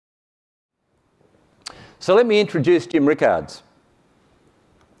So let me introduce Jim Rickards.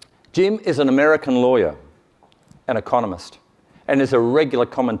 Jim is an American lawyer and economist and is a regular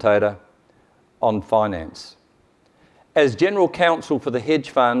commentator on finance. As General Counsel for the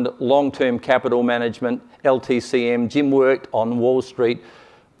hedge fund Long-Term Capital Management, LTCM, Jim worked on Wall Street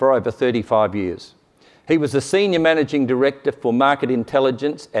for over 35 years. He was the Senior Managing Director for Market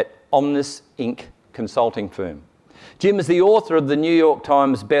Intelligence at Omnis Inc. consulting firm. Jim is the author of the New York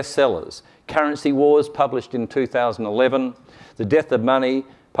Times bestsellers, Currency Wars, published in 2011, The Death of Money,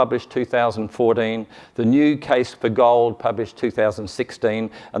 published 2014, The New Case for Gold, published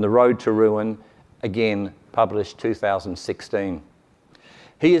 2016, and The Road to Ruin, again published 2016.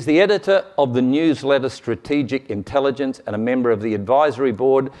 He is the editor of the newsletter Strategic Intelligence and a member of the advisory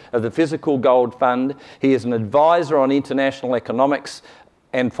board of the Physical Gold Fund. He is an advisor on international economics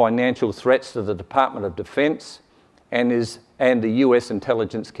and financial threats to the Department of Defense and the US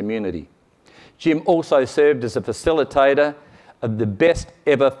intelligence community. Jim also served as a facilitator of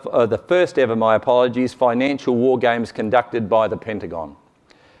the first ever, financial war games conducted by the Pentagon.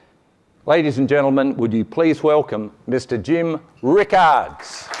 Ladies and gentlemen, would you please welcome Mr. Jim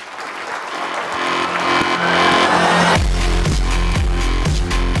Rickards.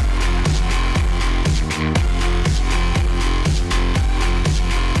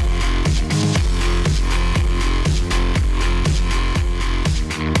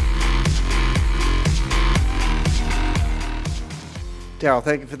 Daryl,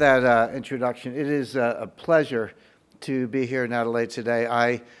 thank you for that introduction. It is a pleasure to be here in Adelaide today.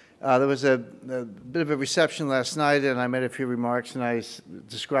 There was a bit of a reception last night, and I made a few remarks, and I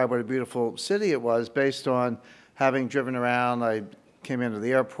described what a beautiful city it was based on having driven around. I came into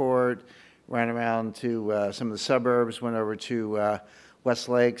the airport, ran around to some of the suburbs, went over to West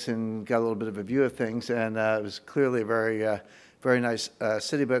Lakes, and got a little bit of a view of things, and it was clearly a very nice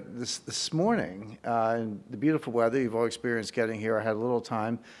city. But this morning, in the beautiful weather you've all experienced getting here, I had a little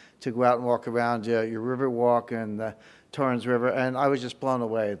time to go out and walk around your river walk and the Torrens River, and I was just blown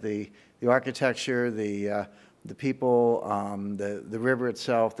away. The architecture, the people, the river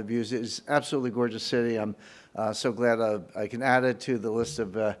itself, the views. It's absolutely gorgeous city. I'm so glad I can add it to the list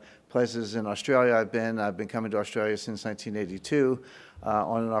of places in Australia I've been. I've been coming to Australia since 1982,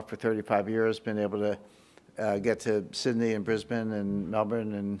 on and off for 35 years. Been able to get to Sydney and Brisbane and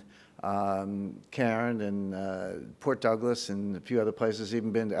Melbourne and Cairn and Port Douglas and a few other places.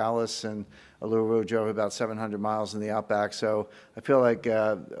 Even been to Alice and Uluru, drove about 700 miles in the outback. So I feel like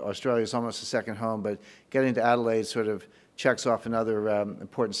Australia is almost a second home, but getting to Adelaide sort of checks off another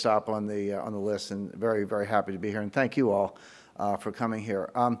important stop on the list, and very, very happy to be here. And thank you all for coming here.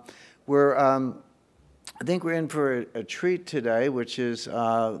 I think we're in for a treat today, which is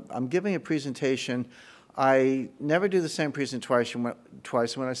I'm giving a presentation. I never do the same presentation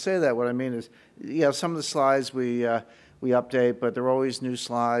twice. When I say that, what I mean is, some of the slides we update, but they're always new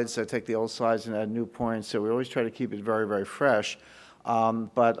slides. I take the old slides and add new points, so we always try to keep it very, very fresh.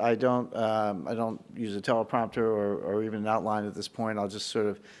 But I don't use a teleprompter or even an outline at this point. I'll just sort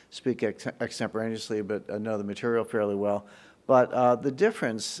of speak extemporaneously, but I know the material fairly well. But the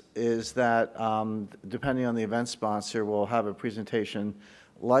difference is that depending on the event sponsor, we'll have a presentation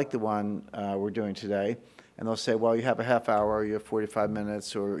like the one we're doing today, and they'll say, well, you have a half hour, you have 45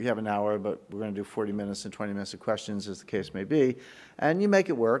 minutes, or you have an hour, but we're going to do 40 minutes and 20 minutes of questions, as the case may be. And you make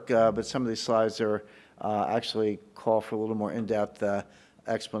it work, but some of these slides are actually call for a little more in-depth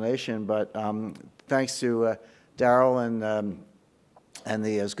explanation. But thanks to Daryl and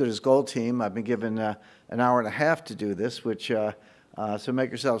the As Good as Gold team, I've been given an hour and a half to do this, which so make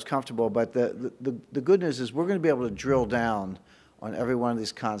yourselves comfortable. But the good news is we're going to be able to drill down on every one of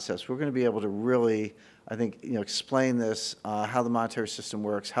these concepts. We're going to be able to really, I think, explain this, how the monetary system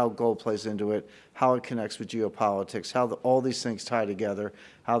works, how gold plays into it, how it connects with geopolitics, how all these things tie together,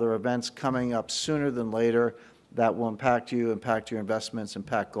 how there are events coming up sooner than later that will impact you, impact your investments,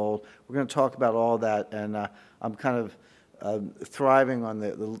 impact gold. We're going to talk about all that, and I'm kind of thriving on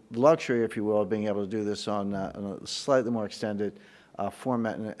the luxury, if you will, of being able to do this on a slightly more extended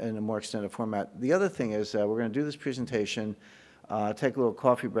format, in a more extended format. The other thing is we're going to do this presentation, take a little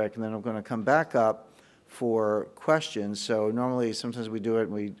coffee break, and then I'm going to come back up for questions. So normally, sometimes we do it,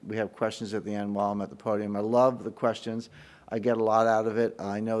 and we have questions at the end while I'm at the podium. I love the questions. I get a lot out of it.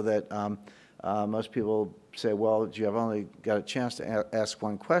 I know that most people say, well, you have only got a chance to ask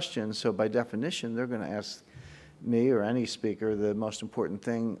one question, so by definition, they're going to ask me or any speaker the most important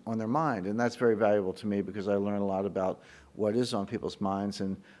thing on their mind, and that's very valuable to me because I learn a lot about what is on people's minds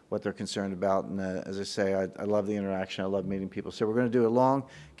and what they're concerned about. And as I say, I love the interaction. I love meeting people. So we're going to do a long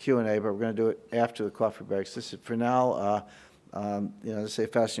Q&A, but we're going to do it after the coffee breaks. This is, for now, You know, they say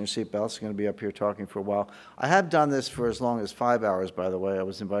fasten your seatbelts. I'm going to be up here talking for a while. I have done this for as long as 5 hours, by the way. I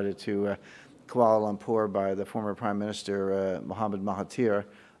was invited to Kuala Lumpur by the former Prime Minister, Mohammed Mahathir.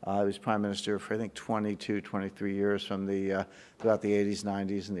 He was Prime Minister for, I think, 22, 23 years from throughout the 80s,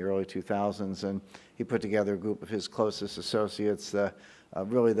 90s, and the early 2000s. And he put together a group of his closest associates,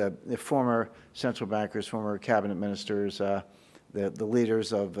 really the former central bankers, former cabinet ministers, the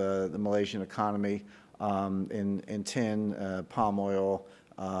leaders of the Malaysian economy, in tin, palm oil,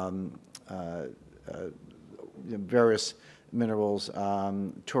 various minerals,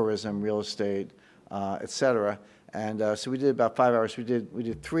 tourism, real estate, et cetera. And so we did about 5 hours. We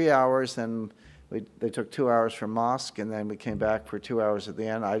did 3 hours, then they took 2 hours for mosque, and then we came back for 2 hours at the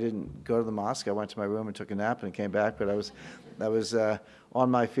end. I didn't go to the mosque. I went to my room and took a nap and came back, but I was on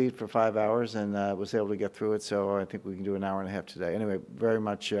my feet for 5 hours and was able to get through it. So I think we can do an hour and a half today. Anyway, very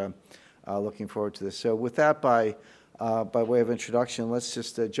much looking forward to this. So with that, by way of introduction, let's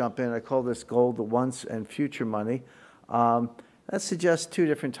just jump in. I call this gold the once and future money. That suggests two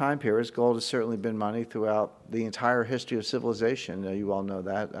different time periods. Gold has certainly been money throughout the entire history of civilization. You all know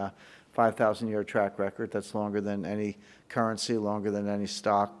that. 5,000-year track record. That's longer than any currency, longer than any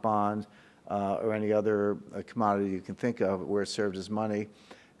stock, bond, or any other commodity you can think of where it served as money.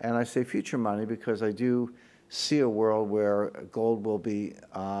 And I say future money because I do see a world where gold will be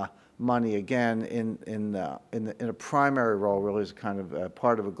money again in a primary role, really as a kind of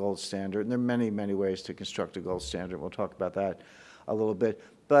part of a gold standard. And there are many, many ways to construct a gold standard. We'll talk about that a little bit.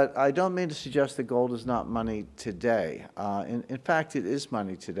 But I don't mean to suggest that gold is not money today. In fact, it is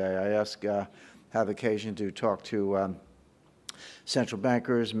money today. I have occasion to talk to central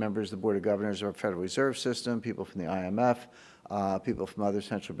bankers, members of the Board of Governors of our Federal Reserve System, people from the IMF, people from other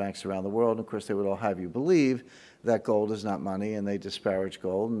central banks around the world. And of course, they would all have you believe that gold is not money, and they disparage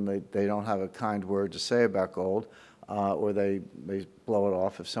gold, and they don't have a kind word to say about gold, or they blow it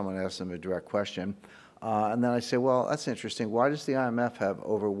off if someone asks them a direct question. And then I say, well, that's interesting. Why does the IMF have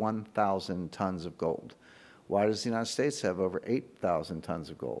over 1,000 tons of gold? Why does the United States have over 8,000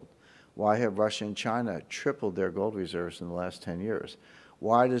 tons of gold? Why have Russia and China tripled their gold reserves in the last 10 years?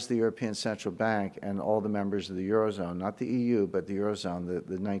 Why does the European Central Bank and all the members of the Eurozone, not the EU, but the Eurozone,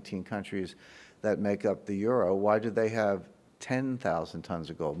 the 19 countries that make up the Euro, why do they have 10,000 tons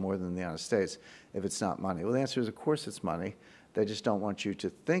of gold, more than the United States, if it's not money? Well, the answer is, of course it's money. They just don't want you to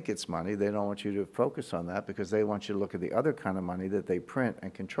think it's money. They don't want you to focus on that because they want you to look at the other kind of money that they print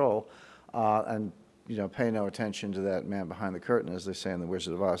and control, and pay no attention to that man behind the curtain, as they say in The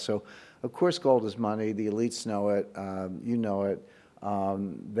Wizard of Oz. So, of course, gold is money. The elites know it. You know it.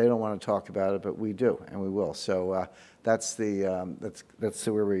 They don't want to talk about it, but we do, and we will. So that's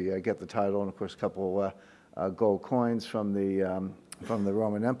where we get the title, and of course, a couple gold coins from the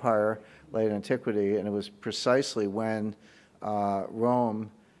Roman Empire, late antiquity, and it was precisely when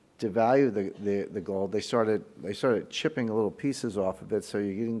Rome devalued the gold. They started chipping little pieces off of it, so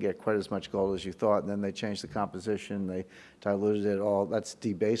you didn't get quite as much gold as you thought. And then they changed the composition. They diluted it all. That's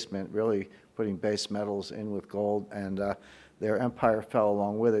debasement, really putting base metals in with gold, and their empire fell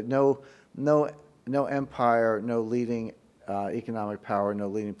along with it. No empire, no leading economic power, no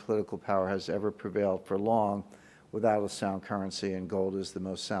leading political power has ever prevailed for long without a sound currency, and gold is the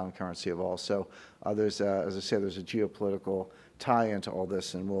most sound currency of all. So as I say, there's a geopolitical tie into all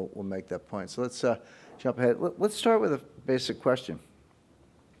this, and we'll make that point. So let's jump ahead. Let's start with a basic question.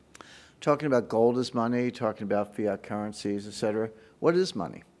 Talking about gold as money, talking about fiat currencies, et cetera. What is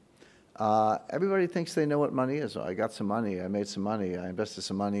money? Everybody thinks they know what money is. I got some money, I made some money, I invested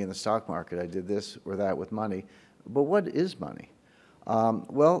some money in the stock market, I did this or that with money. But what is money?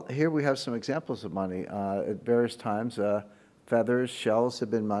 Well, here we have some examples of money. At various times, feathers, shells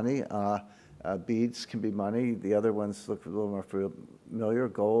have been money. Beads can be money. The other ones look a little more familiar.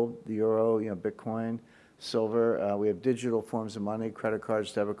 Gold, the euro, Bitcoin, silver. We have digital forms of money, credit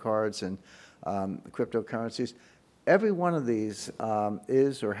cards, debit cards, and cryptocurrencies. Every one of these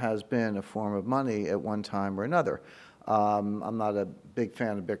is or has been a form of money at one time or another. I'm not a big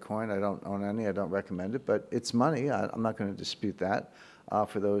fan of Bitcoin. I don't own any. I don't recommend it, but it's money. I'm not going to dispute that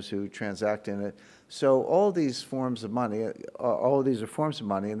for those who transact in it. So all these forms of money, all of these are forms of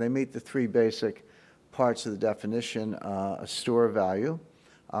money, and they meet the three basic parts of the definition. A store of value.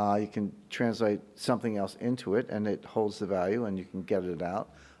 You can translate something else into it, and it holds the value, and you can get it out.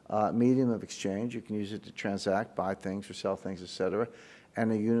 Medium of exchange. You can use it to transact, buy things or sell things, et cetera.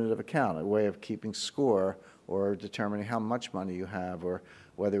 And a unit of account, a way of keeping score or determining how much money you have, or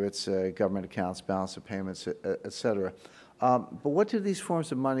whether it's government accounts, balance of payments, et cetera. But what do these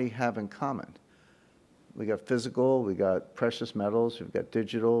forms of money have in common? We got physical, we got precious metals, we've got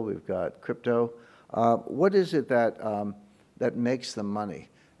digital, we've got crypto. What is it that that makes them money?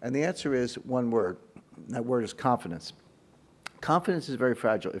 And the answer is one word. That word is confidence. Confidence is very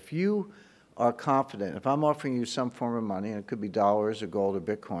fragile. If you are confident, if I'm offering you some form of money, and it could be dollars or gold or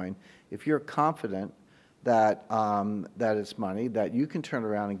Bitcoin, if you're confident that, that it's money, that you can turn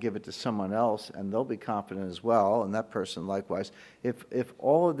around and give it to someone else and they'll be confident as well, and that person likewise, if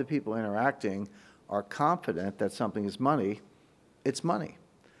all of the people interacting are confident that something is money, it's money.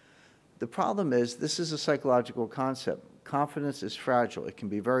 The problem is this is a psychological concept. Confidence is fragile. It can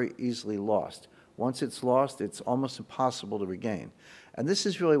be very easily lost. Once it's lost, it's almost impossible to regain. And this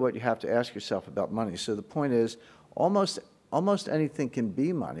is really what you have to ask yourself about money. So the point is, almost anything can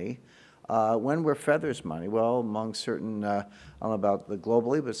be money. When were feathers money? Well, among certain, I don't know about the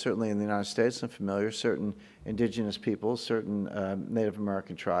globally, but certainly in the United States, I'm familiar, certain indigenous peoples, certain Native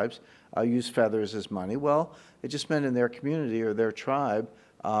American tribes use feathers as money. Well, it just meant in their community or their tribe,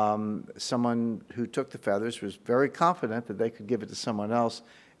 someone who took the feathers was very confident that they could give it to someone else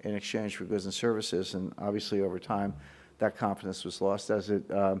in exchange for goods and services, and obviously over time that confidence was lost, as it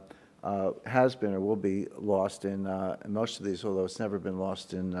has been or will be lost in most of these, although it's never been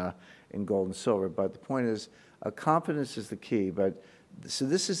lost in gold and silver. But the point is, confidence is the key. But so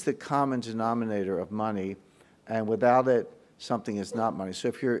this is the common denominator of money, and without it, something is not money. So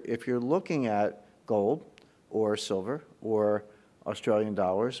if you're looking at gold or silver or Australian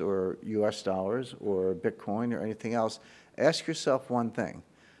dollars or U.S. dollars or Bitcoin or anything else, ask yourself one thing.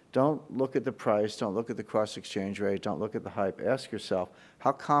 Don't look at the price, don't look at the cross-exchange rate, don't look at the hype. Ask yourself,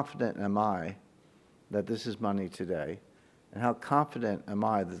 how confident am I that this is money today? And how confident am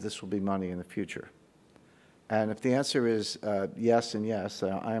I that this will be money in the future? And if the answer is yes and yes,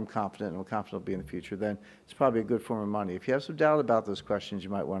 I am confident and I'm confident it'll be in the future, then it's probably a good form of money. If you have some doubt about those questions, you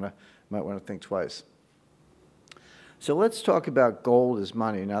might want to think twice. So let's talk about gold as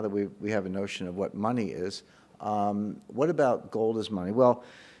money, now that we have a notion of what money is. What about gold as money? Well,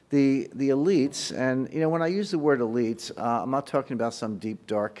 the elites, and when I use the word elites, I'm not talking about some deep,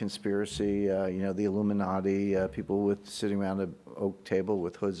 dark conspiracy, the Illuminati, people sitting around an oak table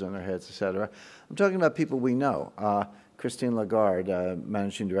with hoods on their heads, etc. I'm talking about people we know. Christine Lagarde,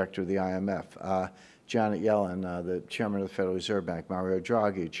 Managing Director of the IMF, Janet Yellen, the Chairman of the Federal Reserve Bank, Mario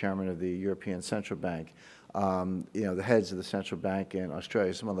Draghi, Chairman of the European Central Bank, the heads of the central bank in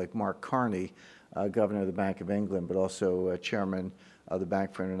Australia, someone like Mark Carney, Governor of the Bank of England, but also Chairman of the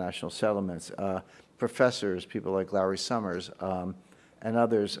Bank for International Settlements, professors, people like Larry Summers, and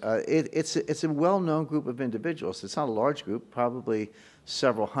others. It's a well-known group of individuals. It's not a large group, probably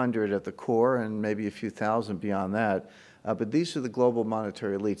several hundred at the core and maybe a few thousand beyond that. But these are the global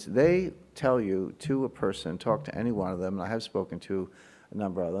monetary elites. They tell you to a person, talk to any one of them, and I have spoken to a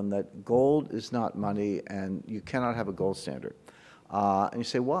number of them, that gold is not money and you cannot have a gold standard. And you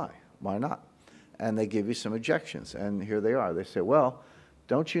say, why? Why not? And they give you some objections, and here they are. They say, well,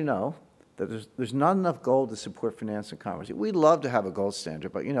 don't you know that there's not enough gold to support finance and commerce? We'd love to have a gold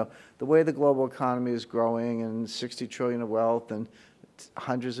standard, but the way the global economy is growing and 60 trillion of wealth and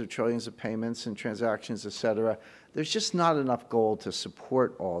hundreds of trillions of payments and transactions, et cetera, there's just not enough gold to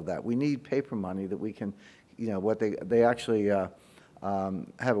support all of that. We need paper money that we can, what they actually have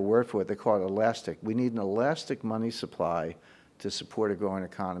a word for it. They call it elastic. We need an elastic money supply to support a growing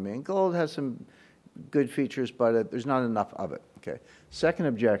economy. And gold has some good features, but there's not enough of it. Okay. Second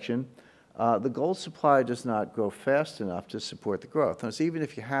objection, the gold supply does not grow fast enough to support the growth. And so even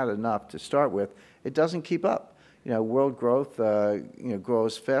if you had enough to start with, it doesn't keep up. World growth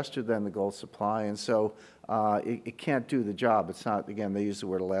grows faster than the gold supply, and so it can't do the job. It's not, again, they use the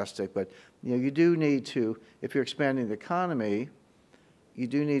word elastic, but you do need to, if you're expanding the economy, you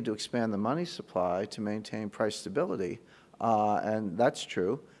do need to expand the money supply to maintain price stability, and that's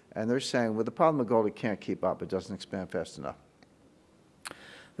true. And they're saying, well, the problem with gold, it can't keep up. It doesn't expand fast enough.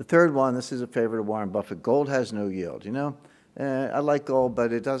 The third one, this is a favorite of Warren Buffett, gold has no yield. I like gold,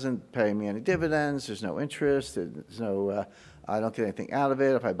 but it doesn't pay me any dividends. There's no interest. There's no, I don't get anything out of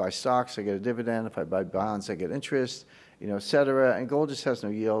it. If I buy stocks, I get a dividend. If I buy bonds, I get interest, et cetera. And gold just has no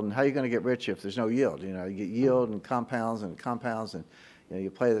yield. And how are you going to get rich if there's no yield? You get yield and compounds, and you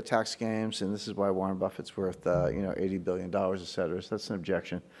play the tax games, and this is why Warren Buffett's worth, $80 billion, et cetera. So that's an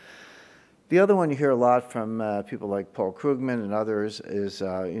objection. The other one you hear a lot from people like Paul Krugman and others is,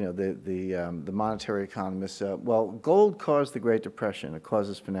 the monetary economists. Well, gold caused the Great Depression. It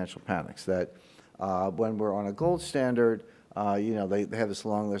causes financial panics. That when we're on a gold standard, they have this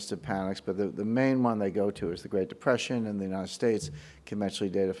long list of panics, but the main one they go to is the Great Depression in the United States,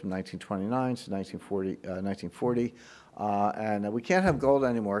 conventionally dated from 1929 to 1940. And we can't have gold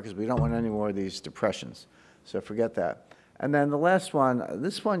anymore because we don't want any more of these depressions. So forget that. And then the last one,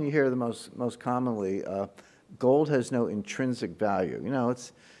 this one you hear the most commonly, gold has no intrinsic value. You know,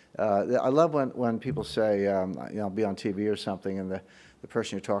 I love when people say, you know, I'll be on TV or something, and the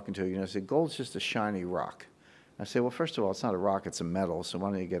person you're talking to, you know, say, gold's just a shiny rock. I say, well, first of all, it's not a rock, it's a metal, so why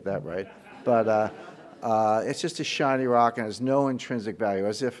don't you get that right? But it's just a shiny rock and has no intrinsic value,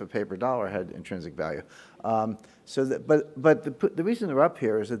 as if a paper dollar had intrinsic value. But the reason they're up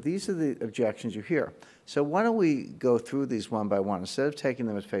here is that these are the objections you hear. So why don't we go through these one by one? Instead of taking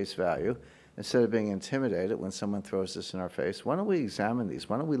them at face value, instead of being intimidated when someone throws this in our face, why don't we examine these?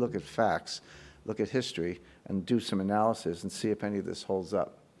 Why don't we look at facts, look at history, and do some analysis and see if any of this holds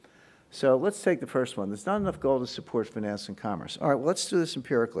up? So let's take the first one. There's not enough gold to support finance and commerce. All right, well, let's do this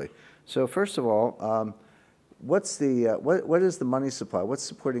empirically. So first of all, what is the money supply? What's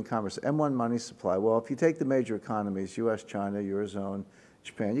supporting commerce? M1 money supply. Well, if you take the major economies, US, China, Eurozone,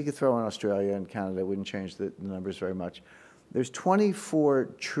 Japan, you could throw in Australia and Canada. It wouldn't change the numbers very much. There's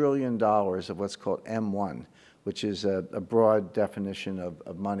 $24 trillion of what's called M1, which is a broad definition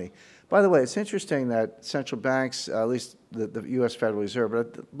of money. By the way, it's interesting that central banks, at least the U.S. Federal Reserve,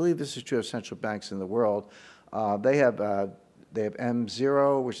 but I believe this is true of central banks in the world, they have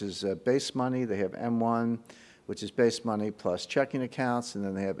M0, which is base money. They have M1, which is base money plus checking accounts, and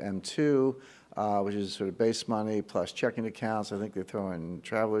then they have M2, which is sort of base money plus checking accounts. I think they throw in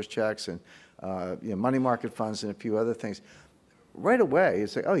traveler's checks and you know, money market funds and a few other things. Right away,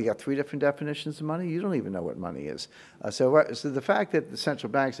 it's like, oh, you got 3 different definitions of money? You don't even know what money is. So the fact that the central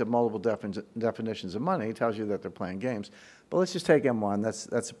banks have multiple definitions of money tells you that they're playing games. But let's just take M1.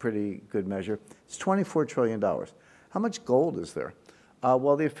 That's a pretty good measure. It's $24 trillion. How much gold is there?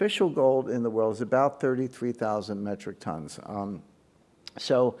 Well, the official gold in the world is about 33,000 metric tons.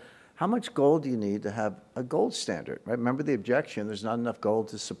 So how much gold do you need to have a gold standard, right? Remember the objection, there's not enough gold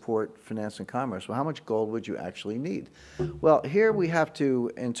to support finance and commerce. Well, how much gold would you actually need? Well, here we have to,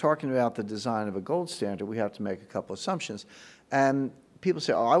 in talking about the design of a gold standard, we have to make a couple assumptions. And people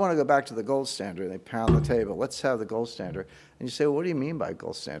say, oh, I want to go back to the gold standard. And they pound the table, let's have the gold standard. And you say, well, what do you mean by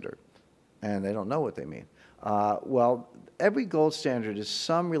gold standard? And they don't know what they mean. Well, every gold standard is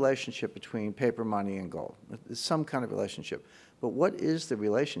some relationship between paper money and gold. It's some kind of relationship. But what is the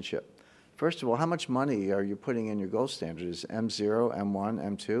relationship? First of all, how much money are you putting in your gold standard? Is M0, M1,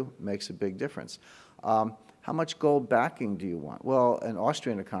 M2? Makes a big difference. How much gold backing do you want? Well, an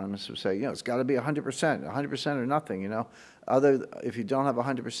Austrian economist would say, you know, it's got to be 100%, 100% or nothing, you know. If you don't have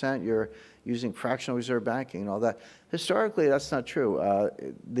 100%, you're using fractional reserve banking and all that. Historically, that's not true.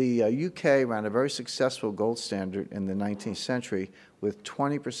 The UK ran a very successful gold standard in the 19th century with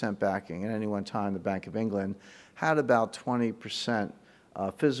 20% backing. At any one time, the Bank of England had about 20%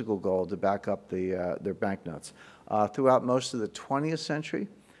 physical gold to back up their banknotes. Throughout most of the 20th century,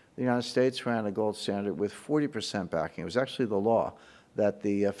 the United States ran a gold standard with 40% backing. It was actually the law that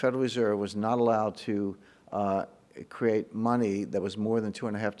the Federal Reserve was not allowed to create money that was more than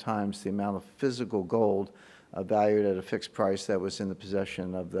 2.5 times the amount of physical gold valued at a fixed price that was in the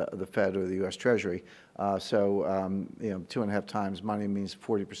possession of the Fed or the U.S. Treasury. So you know, 2.5 times money means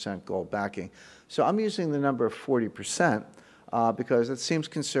 40% gold backing. So I'm using the number of 40%. Because it seems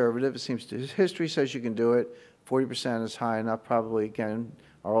conservative. It seems history says you can do it. 40% is high enough. Probably, again,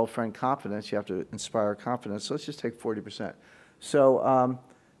 our old friend confidence. You have to inspire confidence. So let's just take 40%. So,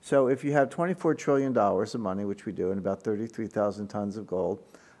 so if you have $24 trillion of money, which we do, and about 33,000 tons of gold,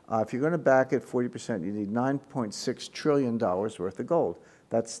 if you're going to back it 40%, you need $9.6 trillion worth of gold.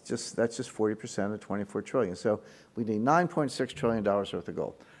 That's just 40% of 24 trillion. So we need $9.6 trillion worth of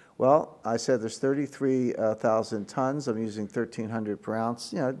gold. Well, I said there's 33,000 tons. I'm using 1,300 per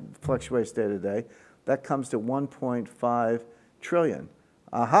ounce. You know, it fluctuates day to day. That comes to 1.5 trillion.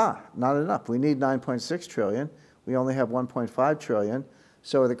 Aha, not enough. We need 9.6 trillion. We only have 1.5 trillion.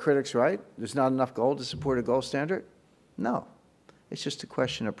 So are the critics right? There's not enough gold to support a gold standard? No. It's just a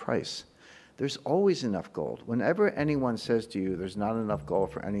question of price. There's always enough gold. Whenever anyone says to you there's not enough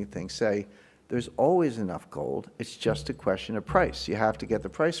gold for anything, say, there's always enough gold. It's just a question of price. You have to get the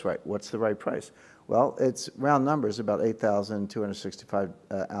price right. What's the right price? Well, it's round numbers, about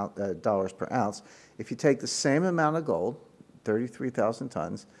 $8,265 per ounce. If you take the same amount of gold, 33,000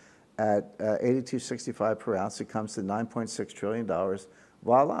 tons, at $82.65 per ounce, it comes to $9.6 trillion.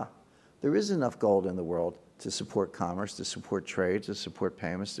 Voila. There is enough gold in the world to support commerce, to support trade, to support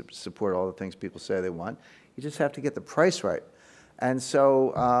payments, to support all the things people say they want. You just have to get the price right. And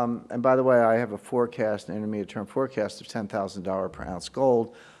so, and by the way, I have a forecast, an intermediate-term forecast of $10,000 per ounce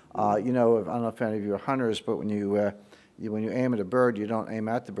gold. You know, I don't know if any of you are hunters, but when you aim at a bird, you don't aim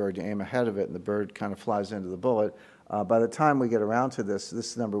at the bird, you aim ahead of it, and the bird kind of flies into the bullet. By the time we get around to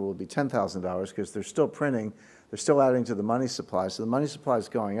this number will be $10,000 because they're still printing, they're still adding to the money supply. So the money supply is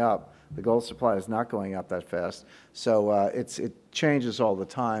going up, The gold supply is not going up that fast. So it changes all the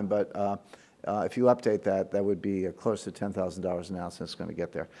time, but if you update that, that would be close to $10,000 an ounce, and it's going to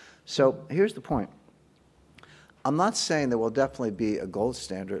get there. So here's the point. I'm not saying there will definitely be a gold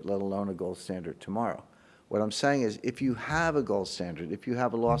standard, let alone a gold standard tomorrow. What I'm saying is if you have a gold standard, if you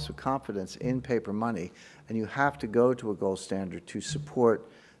have a loss of confidence in paper money, and you have to go to a gold standard to support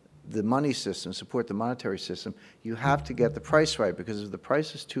the money system, support the monetary system, you have to get the price right, because if the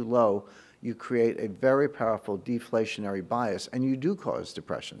price is too low, you create a very powerful deflationary bias, and you do cause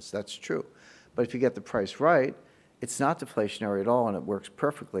depressions. That's true. But if you get the price right, it's not deflationary at all, and it works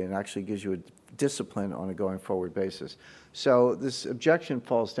perfectly and actually gives you a discipline on a going forward basis. So this objection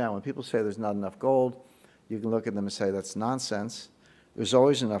falls down. When people say there's not enough gold, you can look at them and say that's nonsense. There's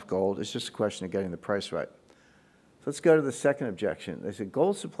always enough gold. It's just a question of getting the price right. So let's go to the second objection. They say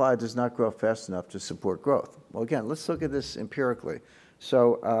gold supply does not grow fast enough to support growth. Well, again, let's look at this empirically.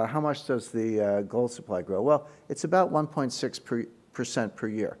 So how much does the gold supply grow? Well, it's about 1.6% per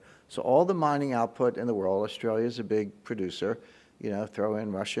year. So all the mining output in the world, Australia is a big producer, throw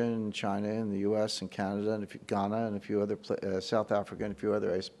in Russia and China and the US and Canada and Ghana and a few other, South Africa and a few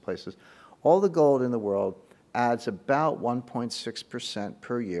other places. All the gold in the world adds about 1.6%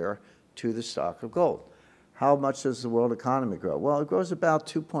 per year to the stock of gold. How much does the world economy grow? Well, it grows about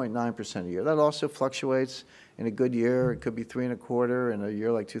 2.9% a year. That also fluctuates. In a good year, it could be 3.25. In a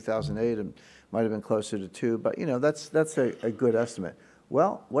year like 2008, it might have been closer to 2. But that's a good estimate.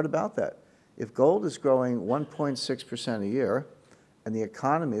 Well, what about that? If gold is growing 1.6% a year, and the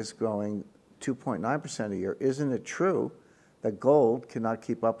economy is growing 2.9% a year, isn't it true that gold cannot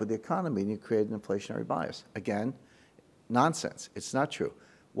keep up with the economy and you create an inflationary bias? Again, nonsense. It's not true.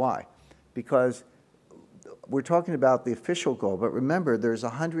 Why? Because we're talking about the official gold, but remember there's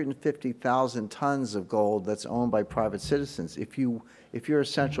 150,000 tons of gold that's owned by private citizens. If you're a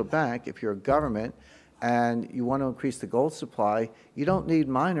central bank, if you're a government, and you want to increase the gold supply, you don't need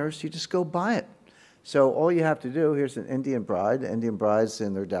miners, you just go buy it. So all you have to do, here's an Indian bride. Indian brides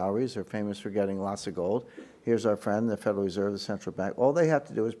in their dowries are famous for getting lots of gold. Here's our friend, the Federal Reserve, the central bank. All they have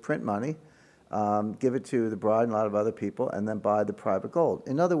to do is print money, give it to the bride and a lot of other people, and then buy the private gold.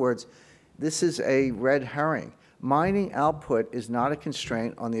 In other words, this is a red herring. Mining output is not a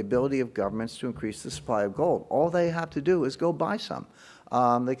constraint on the ability of governments to increase the supply of gold. All they have to do is go buy some.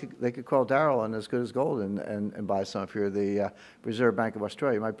 They could call Darryl and As Good as Gold and buy some if you're the Reserve Bank of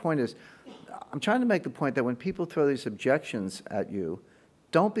Australia. My point is, I'm trying to make the point that when people throw these objections at you,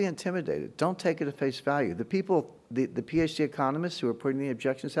 don't be intimidated. Don't take it at face value. The people, the PhD economists who are putting the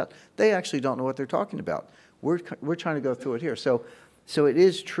objections out, they actually don't know what they're talking about. We're trying to go through it here. So it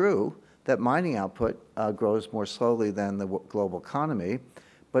is true that mining output grows more slowly than the global economy,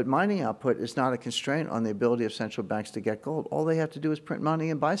 but mining output is not a constraint on the ability of central banks to get gold. All they have to do is print money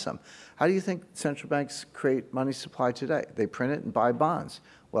and buy some. How do you think central banks create money supply today? They print it and buy bonds.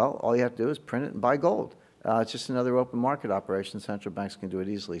 Well, all you have to do is print it and buy gold. It's just another open market operation. Central banks can do it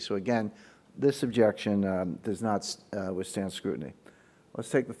easily. So again, this objection does not withstand scrutiny. Let's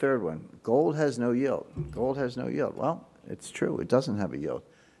take the third one. Gold has no yield. Gold has no yield. Well, it's true. It doesn't have a yield.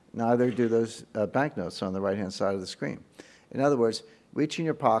 Neither do those banknotes on the right-hand side of the screen. In other words, reach in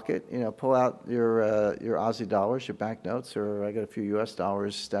your pocket, pull out your Aussie dollars, your banknotes, or I got a few US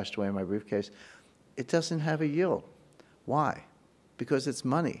dollars stashed away in my briefcase. It doesn't have a yield. Why? Because it's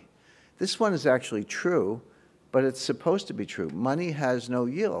money. This one is actually true, but it's supposed to be true. Money has no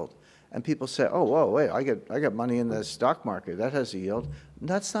yield. And people say, oh, whoa, wait, I got money in the stock market. That has a yield.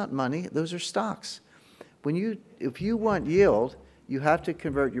 That's not money. Those are stocks. If you want yield, you have to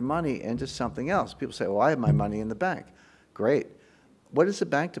convert your money into something else. People say, well, I have my money in the bank. Great. What is a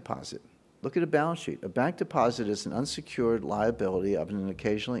bank deposit? Look at a balance sheet. A bank deposit is an unsecured liability of an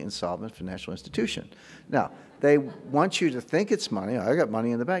occasionally insolvent financial institution. Now, they want you to think it's money. I got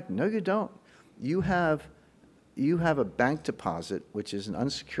money in the bank. No, you don't. You have a bank deposit, which is an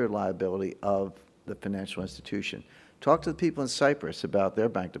unsecured liability of the financial institution. Talk to the people in Cyprus about their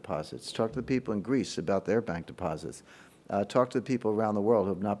bank deposits. Talk to the people in Greece about their bank deposits. Talk to the people around the world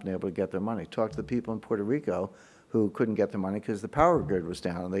who have not been able to get their money. Talk to the people in Puerto Rico who couldn't get their money because the power grid was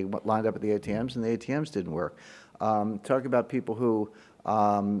down and they lined up at the ATMs and the ATMs didn't work. Talk about people who,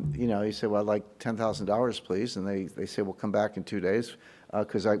 you say, well, I'd like $10,000, please, and they say, well, come back in 2 days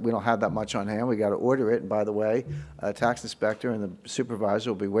because we don't have that much on hand. We got to order it, and by the way, a tax inspector and the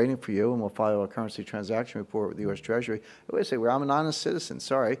supervisor will be waiting for you, and we'll file a currency transaction report with the U.S. Treasury. They say, well, I'm an honest citizen.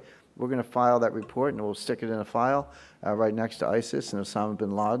 Sorry. We're going to file that report, and we'll stick it in a file right next to ISIS and Osama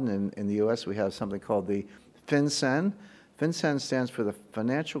bin Laden. In the U.S., we have something called the FinCEN. FinCEN stands for the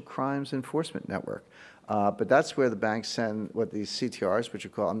Financial Crimes Enforcement Network. But that's where the banks send what these CTRs, which are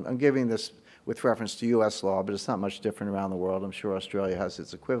called, I'm giving this with reference to U.S. law, but it's not much different around the world. I'm sure Australia has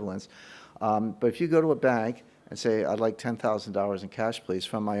its equivalents. But if you go to a bank and say, I'd like $10,000 in cash, please,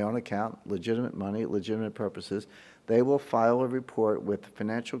 from my own account, legitimate money, legitimate purposes, they will file a report with the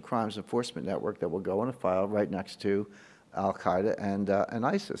Financial Crimes Enforcement Network that will go in a file right next to Al-Qaeda and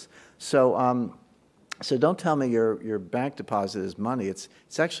ISIS. So, so don't tell me your bank deposit is money. It's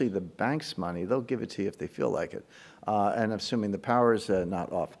actually the bank's money. They'll give it to you if they feel like it, and assuming the power is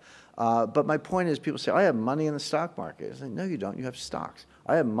not off. But my point is, people say, I have money in the stock market. I say, no, you don't. You have stocks.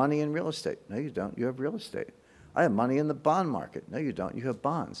 I have money in real estate. No, you don't. You have real estate. I have money in the bond market. No, you don't. You have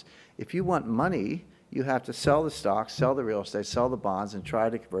bonds. If you want money, you have to sell the stocks, sell the real estate, sell the bonds, and try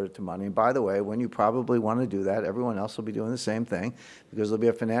to convert it to money. And by the way, when you probably want to do that, everyone else will be doing the same thing, because there'll be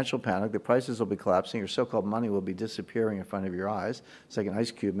a financial panic, the prices will be collapsing, your so-called money will be disappearing in front of your eyes. It's like an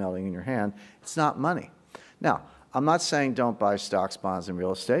ice cube melting in your hand. It's not money. Now, I'm not saying don't buy stocks, bonds, and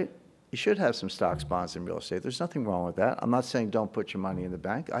real estate. You should have some stocks, bonds, and real estate. There's nothing wrong with that. I'm not saying don't put your money in the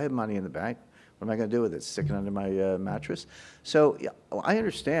bank. I have money in the bank. What am I going to do with it? Stick it under my mattress? So yeah, I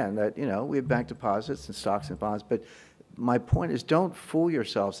understand that, you know, we have bank deposits and stocks and bonds, but my point is, don't fool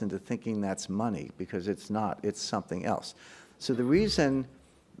yourselves into thinking that's money, because it's not. It's something else. So the reason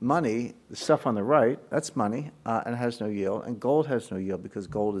money, the stuff on the right, that's money, and it has no yield, and gold has no yield because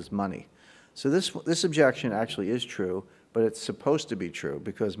gold is money. So this objection actually is true, but it's supposed to be true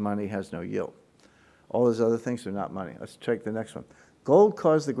because money has no yield. All those other things are not money. Let's take the next one. Gold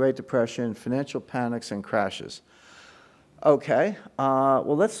caused the Great Depression, financial panics, and crashes. Okay,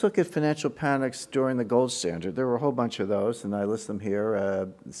 well, let's look at financial panics during the gold standard. There were a whole bunch of those, and I list them here.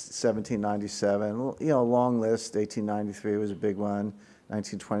 1797, you know, a long list. 1893 was a big one.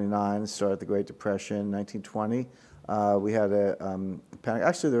 1929 started the Great Depression. 1920, we had a panic.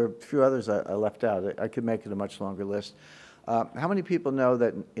 Actually, there are a few others I left out. I could make it a much longer list. How many people know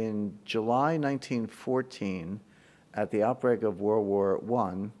that in July 1914, at the outbreak of World War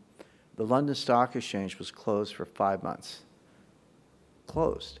I, the London Stock Exchange was closed for 5 months?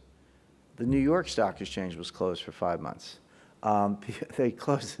 Closed. The New York Stock Exchange was closed for 5 months. They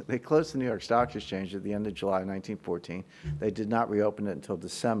closed the New York Stock Exchange at the end of July 1914. They did not reopen it until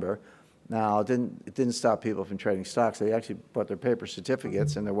December. Now, it didn't stop people from trading stocks. They actually bought their paper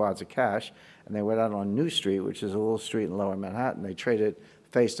certificates and their wads of cash, and they went out on New Street, which is a little street in Lower Manhattan. They traded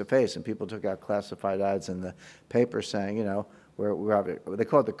face-to-face, and people took out classified ads in the paper saying, you know, they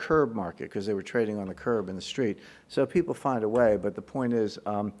call it the curb market because they were trading on the curb in the street. So people find a way, but the point is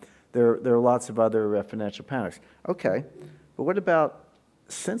there are lots of other financial panics. Okay, but what about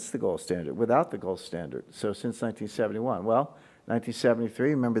since the gold standard, without the gold standard? So since 1971, well, 1973,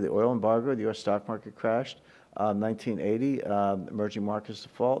 remember the oil embargo, the U.S. stock market crashed. 1980, emerging markets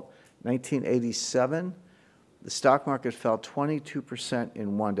default. 1987, the stock market fell 22%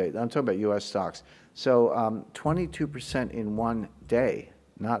 in one day. I'm talking about U.S. stocks. So 22% in one day,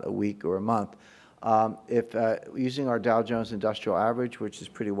 not a week or a month. If using our Dow Jones Industrial Average, which is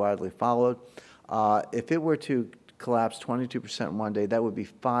pretty widely followed, if it were to collapse 22% in one day, that would be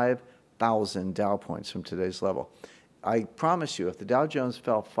 5,000 Dow points from today's level. I promise you, if the Dow Jones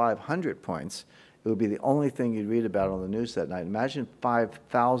fell 500 points, it would be the only thing you'd read about on the news that night. Imagine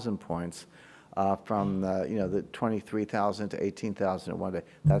 5,000 points from you know, the 23,000 to 18,000 in one day.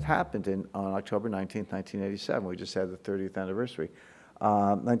 That happened on October 19th, 1987. We just had the 30th anniversary.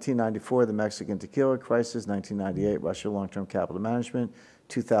 1994, the Mexican tequila crisis. 1998, Russia long-term capital management.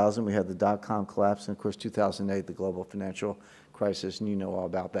 2000, we had the dot-com collapse. And, of course, 2008, the global financial crisis, and you know all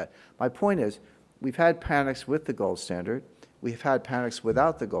about that. My point is, we've had panics with the gold standard. We've had panics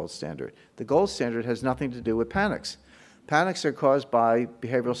without the gold standard. The gold standard has nothing to do with panics. Panics are caused by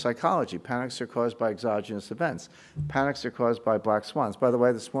behavioral psychology. Panics are caused by exogenous events. Panics are caused by black swans. By the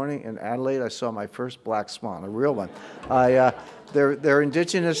way, this morning in Adelaide, I saw my first black swan, a real one. They're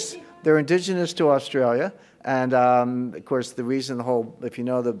indigenous to Australia. And, of course, the reason if you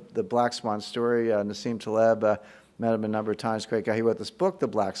know the black swan story, Nassim Taleb met him a number of times, great guy. He wrote this book, The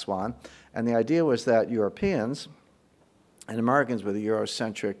Black Swan. And the idea was that Europeans and Americans with a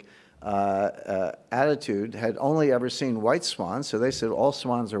Eurocentric attitude had only ever seen white swans, so they said all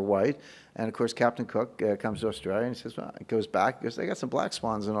swans are white. And of course, Captain Cook comes to Australia and he says, well, he goes back, he goes, they got some black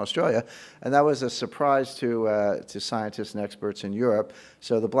swans in Australia. And that was a surprise to scientists and experts in Europe.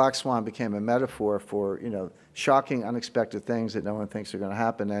 So the black swan became a metaphor for, you know, shocking, unexpected things that no one thinks are going to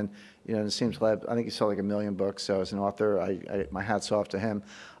happen. And, you know, it seems like, I think he sold like 1 million books. So as an author, my hat's off to him.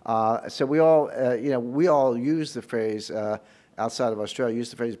 So we all, you know, we all use the phrase, outside of Australia, use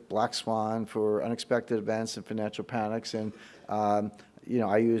the phrase black swan for unexpected events and financial panics. And you know,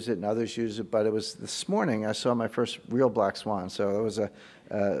 I use it and others use it, but it was this morning I saw my first real black swan, so it was a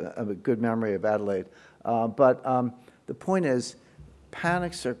good memory of Adelaide. The point is,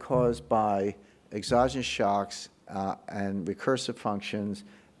 panics are caused by exogenous shocks and recursive functions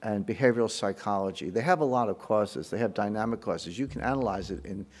and behavioral psychology. They have a lot of causes. They have dynamic causes. You can analyze it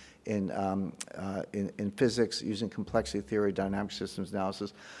in physics using complexity theory, dynamic systems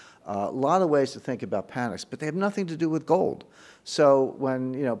analysis. A lot of ways to think about panics, but they have nothing to do with gold. So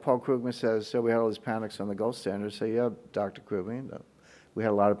when, you know, Paul Krugman says, so we had all these panics on the gold standard, say, yeah, Dr. Krugman, we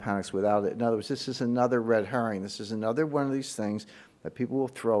had a lot of panics without it. In other words, this is another red herring. This is another one of these things that people will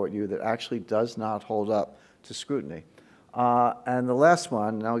throw at you that actually does not hold up to scrutiny. And the last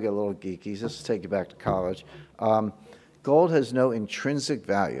one, now we get a little geeky, just to take you back to college. Gold has no intrinsic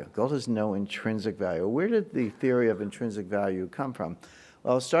value. Gold has no intrinsic value. Where did the theory of intrinsic value come from?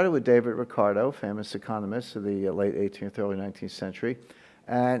 Well, it started with David Ricardo, famous economist of the late 18th, early 19th century.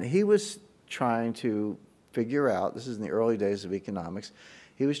 And he was trying to figure out, this is in the early days of economics,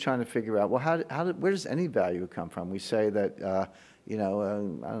 he was trying to figure out, well, where does any value come from? We say that, you know,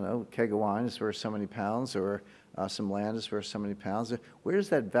 I don't know, a keg of wine is worth so many pounds, or some land is worth so many pounds. Where does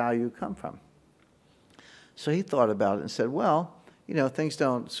that value come from? So he thought about it and said, well, you know, things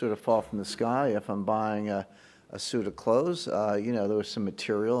don't sort of fall from the sky. If I'm buying a suit of clothes, you know, there was some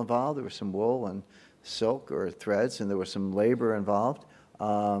material involved. There was some wool and silk or threads, and there was some labor involved. You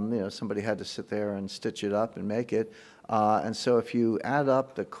know, somebody had to sit there and stitch it up and make it. And so if you add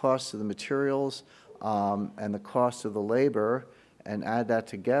up the cost of the materials and the cost of the labor and add that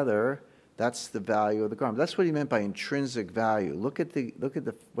together, that's the value of the garment. That's what he meant by intrinsic value. Look at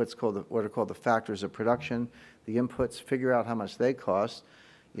what are called the factors of production, the inputs, figure out how much they cost,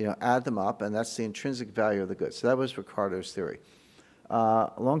 you know, add them up, and that's the intrinsic value of the goods. So that was Ricardo's theory.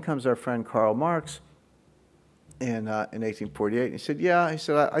 Along comes our friend Karl Marx in 1848. He said, yeah, he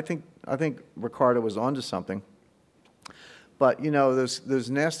said, I think Ricardo was onto something. But, you know, those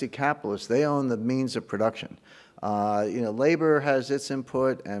nasty capitalists, they own the means of production. You know, labor has its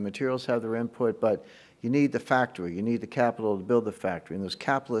input and materials have their input, but you need the factory. You need the capital to build the factory. And those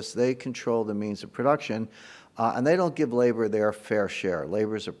capitalists, they control the means of production, and they don't give labor their fair share.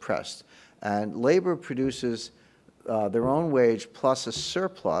 Labor is oppressed. And labor produces their own wage plus a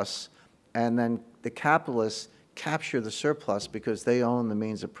surplus, and then the capitalists capture the surplus because they own the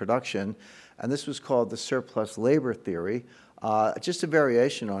means of production. And this was called the surplus labor theory. Just a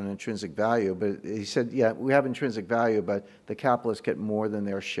variation on intrinsic value, but he said, yeah, we have intrinsic value, but the capitalists get more than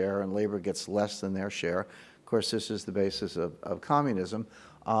their share and labor gets less than their share. Of course, this is the basis of communism,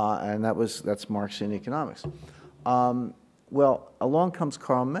 and that's Marxian economics. Well, along comes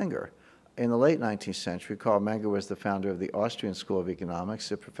Karl Menger. In the late 19th century, Karl Menger was the founder of the Austrian School of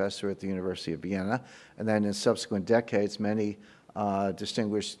Economics, a professor at the University of Vienna, and then in subsequent decades, many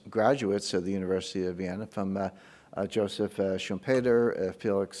distinguished graduates of the University of Vienna, from Joseph Schumpeter,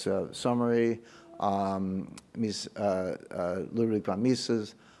 Felix Sommery, Ludwig von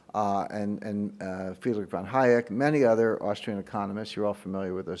Mises, and Friedrich von Hayek, many other Austrian economists. You're all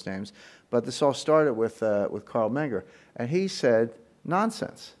familiar with those names. But this all started with Karl Menger. And he said,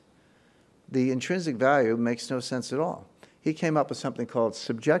 nonsense. The intrinsic value makes no sense at all. He came up with something called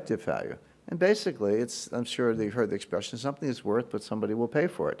subjective value. And basically, I'm sure you've heard the expression, something is worth what somebody will pay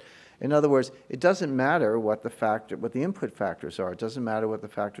for it. In other words, it doesn't matter what the input factors are. It doesn't matter what the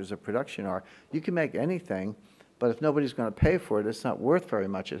factors of production are. You can make anything, but if nobody's going to pay for it, it's not worth very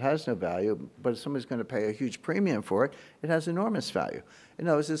much. It has no value. But if somebody's going to pay a huge premium for it, it has enormous value. You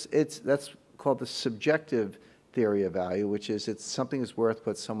know, that's called the subjective theory of value, which is something is worth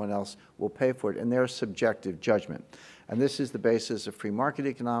what someone else will pay for it, and their subjective judgment. And this is the basis of free market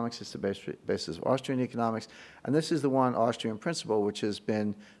economics. It's the basis of Austrian economics. And this is the one Austrian principle which has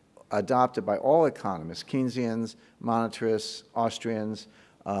been adopted by all economists, Keynesians, monetarists, Austrians,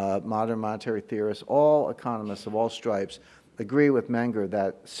 modern monetary theorists. All economists of all stripes agree with Menger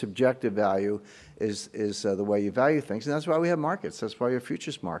that subjective value is the way you value things. And that's why we have markets. That's why we have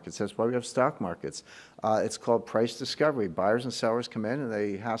futures markets. That's why we have stock markets. It's called price discovery. Buyers and sellers come in and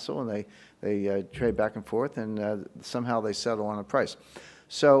they hassle and they trade back and forth, and somehow they settle on a price.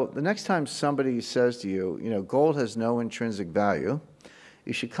 So the next time somebody says to you, you know, gold has no intrinsic value,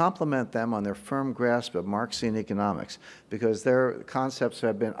 you should compliment them on their firm grasp of Marxian economics, because their concepts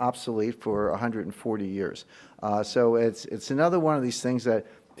have been obsolete for 140 years. So it's another one of these things that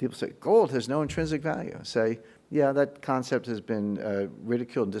people say, gold has no intrinsic value. Say, yeah, that concept has been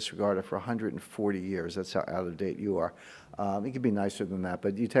ridiculed and disregarded for 140 years. That's how out of date you are. It could be nicer than that,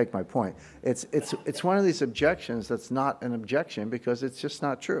 but you take my point. It's one of these objections that's not an objection because it's just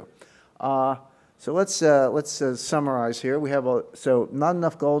not true. So let's summarize here. We have so not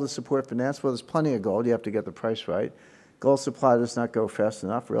enough gold to support finance. Well, there's plenty of gold. You have to get the price right. Gold supply does not go fast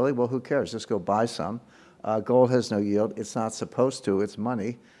enough, really. Well, who cares? Just go buy some. Gold has no yield. It's not supposed to. It's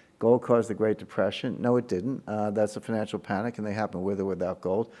money. Gold caused the Great Depression. No, it didn't. That's a financial panic, and they happen with or without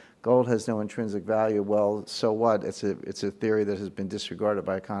gold. Gold has no intrinsic value. Well, so what? It's a theory that has been disregarded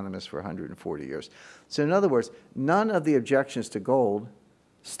by economists for 140 years. So in other words, none of the objections to gold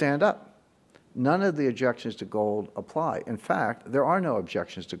stand up. None of the objections to gold apply. In fact, there are no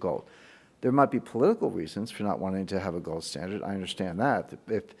objections to gold. There might be political reasons for not wanting to have a gold standard. I understand that.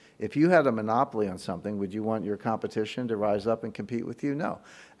 If you had a monopoly on something, would you want your competition to rise up and compete with you? No.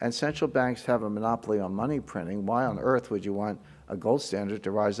 And central banks have a monopoly on money printing. Why on earth would you want a gold standard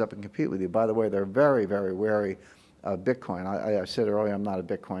to rise up and compete with you? By the way, they're very, very wary of Bitcoin. I said earlier I'm not a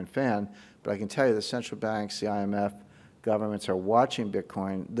Bitcoin fan, but I can tell you the central banks, the IMF, governments are watching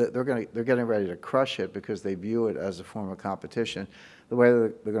Bitcoin. They're getting ready to crush it because they view it as a form of competition. The way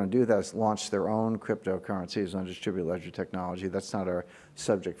they're going to do that is launch their own cryptocurrencies on distributed ledger technology. That's not our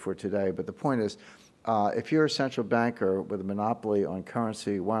subject for today. But the point is, if you're a central banker with a monopoly on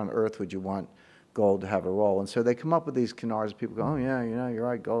currency, why on earth would you want gold to have a role? And so they come up with these canards. People go, oh, yeah, you're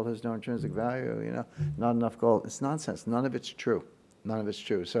right. Gold has no intrinsic value. Not enough gold. It's nonsense. None of it's true. None of it's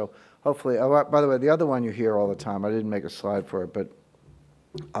true. So hopefully, oh, by the way, the other one you hear all the time, I didn't make a slide for it, but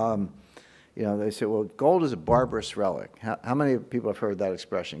they say, well, gold is a barbarous relic. How many people have heard that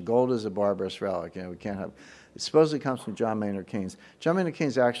expression? Gold is a barbarous relic. We can't have. It supposedly comes from John Maynard Keynes. John Maynard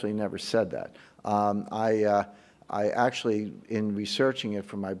Keynes actually never said that. I actually, in researching it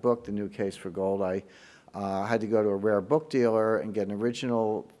for my book, The New Case for Gold, I had to go to a rare book dealer and get an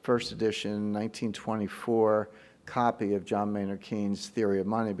original first edition 1924 copy of John Maynard Keynes' Theory of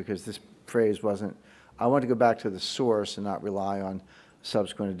Money, because this phrase wasn't, I wanted to go back to the source and not rely on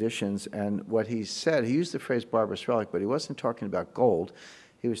subsequent editions. And what he said, he used the phrase barbarous relic, but he wasn't talking about gold.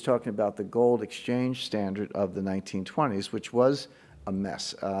 He was talking about the gold exchange standard of the 1920s, which was a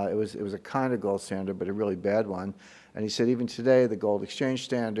mess. It was a kind of gold standard, but a really bad one. And he said even today the gold exchange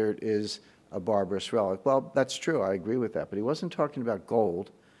standard is a barbarous relic. Well, that's true. I agree with that. But he wasn't talking about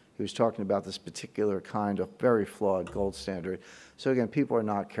gold. He was talking about this particular kind of very flawed gold standard. So again, people are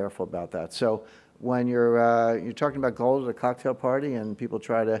not careful about that. So when you're talking about gold at a cocktail party and people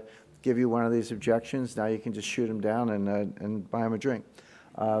try to give you one of these objections, now you can just shoot them down and buy them a drink.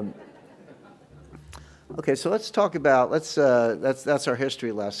 Okay, so let's talk about that's our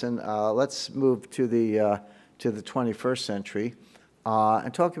history lesson. Let's move to the 21st century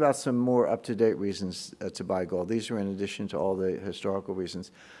and talk about some more up-to-date reasons to buy gold. These are in addition to all the historical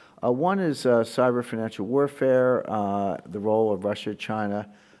reasons. One is cyber financial warfare, the role of Russia, China,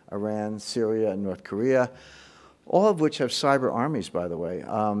 Iran, Syria, and North Korea, all of which have cyber armies, by the way,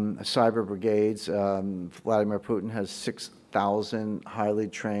 cyber brigades. Vladimir Putin has 6,000 highly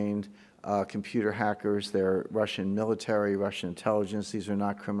trained computer hackers. They're Russian military, Russian intelligence. These are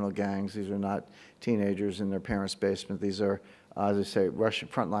not criminal gangs. These are not teenagers in their parents' basement. These are, as I say,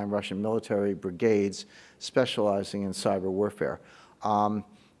 frontline Russian military brigades specializing in cyber warfare.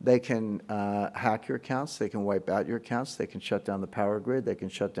 They can hack your accounts. They can wipe out your accounts. They can shut down the power grid. They can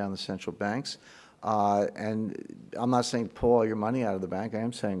shut down the central banks. And I'm not saying pull all your money out of the bank. I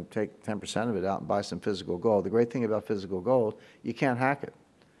am saying take 10% of it out and buy some physical gold. The great thing about physical gold, you can't hack it.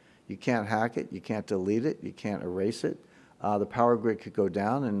 You can't hack it. You can't delete it. You can't erase it. The power grid could go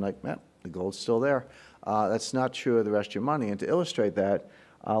down and the gold's still there. That's not true of the rest of your money. And to illustrate that,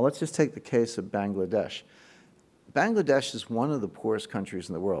 let's just take the case of Bangladesh. Bangladesh is one of the poorest countries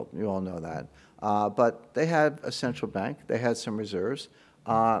in the world. You all know that. But they had a central bank. They had some reserves.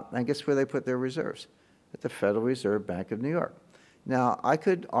 And guess where they put their reserves? At the Federal Reserve Bank of New York. Now, I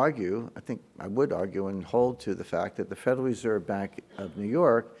could argue, I think I would argue and hold to the fact that the Federal Reserve Bank of New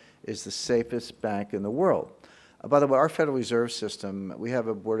York is the safest bank in the world. By the way, our Federal Reserve System, we have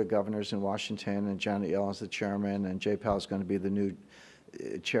a board of governors in Washington, and Janet Yellen's the chairman, and Jay Powell's going to be the new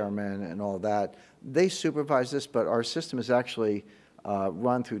chairman and all that. They supervise this, but our system is actually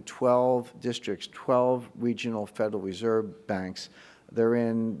run through 12 districts, 12 regional Federal Reserve banks. They're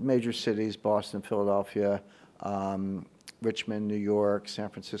in major cities, Boston, Philadelphia, Richmond, New York, San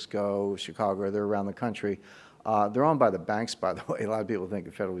Francisco, Chicago. They're around the country. They're owned by the banks, by the way. A lot of people think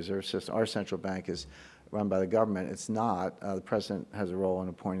the Federal Reserve System, our central bank, is run by the government. It's not. The president has a role in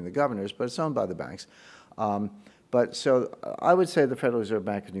appointing the governors, but it's owned by the banks. But so I would say the Federal Reserve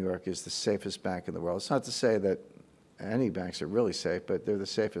Bank of New York is the safest bank in the world. It's not to say that any banks are really safe, but they're the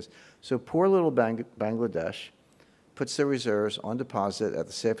safest. So poor little Bangladesh puts their reserves on deposit at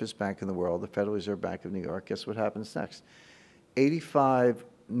the safest bank in the world, the Federal Reserve Bank of New York. Guess what happens next? 85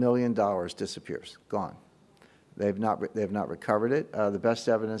 million disappears, gone. They've not recovered it. The best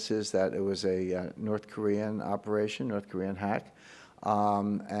evidence is that it was a North Korean operation, North Korean hack,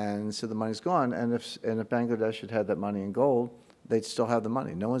 and so the money's gone. And if Bangladesh had had that money in gold, they'd still have the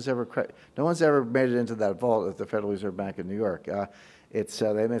money. No one's ever made it into that vault at the Federal Reserve Bank of New York.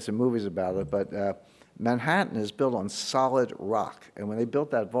 They made some movies about it, but Manhattan is built on solid rock. And when they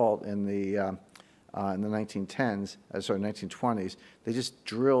built that vault in the 1920s, they just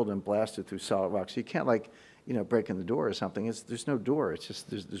drilled and blasted through solid rock. So you can't break in the door or something. There's no door. It's just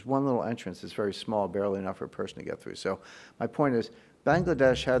there's one little entrance. It's very small, barely enough for a person to get through. So my point is,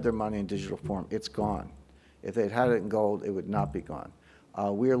 Bangladesh had their money in digital form. It's gone. If they'd had it in gold, it would not be gone.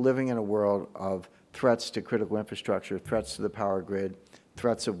 We are living in a world of threats to critical infrastructure, threats to the power grid,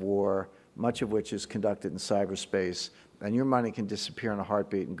 threats of war, much of which is conducted in cyberspace, and your money can disappear in a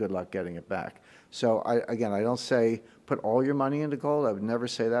heartbeat, and good luck getting it back. So again, I don't say put all your money into gold. I would never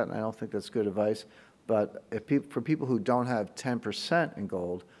say that, and I don't think that's good advice. But for people who don't have 10% in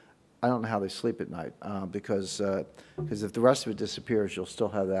gold, I don't know how they sleep at night, because if the rest of it disappears, you'll still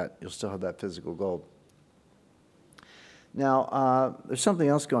have that physical gold. Now, there's something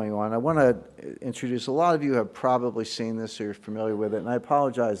else going on. I want to introduce, a lot of you have probably seen this or you're familiar with it, and I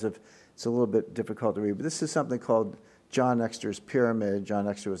apologize if it's a little bit difficult to read, but this is something called John Exter's pyramid. John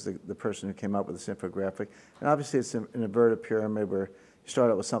Exter was the person who came up with this infographic. And obviously it's an inverted pyramid where you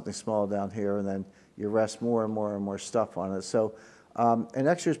start out with something small down here and then you rest more and more and more stuff on it. So in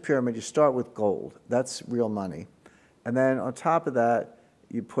Exter's pyramid, you start with gold. That's real money. And then on top of that,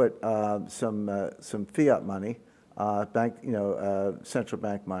 you put some fiat money, central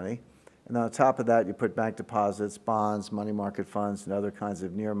bank money. And then on top of that, you put bank deposits, bonds, money market funds, and other kinds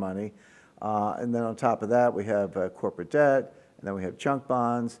of near money. And then on top of that, we have corporate debt, and then we have junk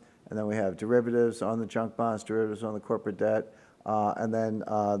bonds, and then we have derivatives on the junk bonds, derivatives on the corporate debt, and then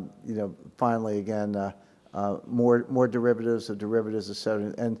finally again more derivatives of derivatives,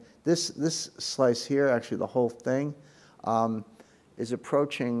 etc. And this slice here, actually the whole thing, is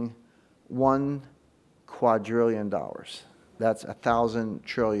approaching $1 quadrillion. That's $1,000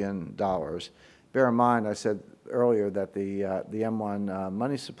 trillion. Bear in mind, I said earlier that the M1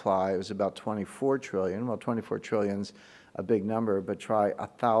 money supply was about 24 trillion. Well, 24 trillion's a big number, but try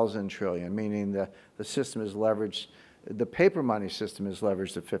 1,000 trillion, meaning the system is leveraged. The paper money system is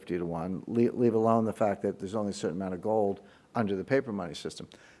leveraged at 50 to 1. Leave alone the fact that there's only a certain amount of gold under the paper money system.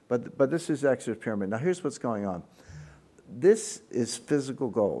 But this is Exter's pyramid. Now here's what's going on. This is physical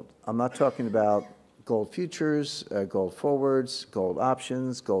gold. I'm not talking about gold futures, gold forwards, gold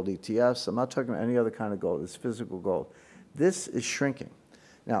options, gold ETFs. I'm not talking about any other kind of gold. It's physical gold. This is shrinking.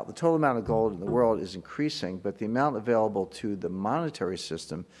 Now, the total amount of gold in the world is increasing, but the amount available to the monetary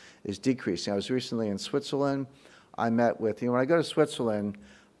system is decreasing. I was recently in Switzerland. I met with, when I go to Switzerland,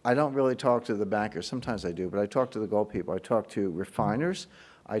 I don't really talk to the bankers. Sometimes I do, but I talk to the gold people. I talk to refiners.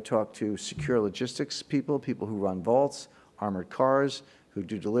 I talk to secure logistics people, people who run vaults, armored cars, who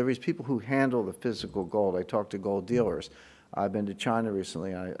do deliveries, people who handle the physical gold. I talk to gold dealers. I've been to China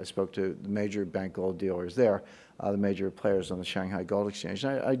recently. I spoke to the major bank gold dealers there, the major players on the Shanghai Gold Exchange.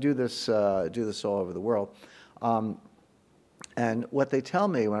 And I do this all over the world. And what they tell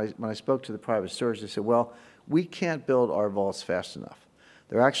me when I spoke to the private storage, they said, well, we can't build our vaults fast enough.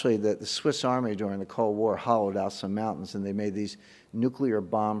 They're actually, the Swiss Army during the Cold War hollowed out some mountains, and they made these nuclear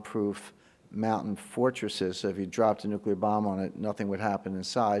bomb-proof mountain fortresses. So if you dropped a nuclear bomb on it, nothing would happen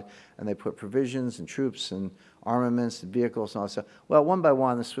inside. And they put provisions and troops and armaments and vehicles and all that stuff. Well, one by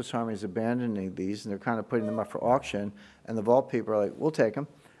one, the Swiss Army is abandoning these, and they're kind of putting them up for auction. And the vault people are like, we'll take them.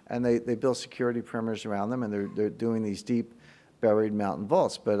 And they build security perimeters around them, and they're doing these deep buried mountain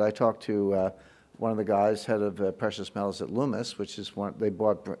vaults. But I talked to one of the guys, head of precious metals at Loomis, which is one, they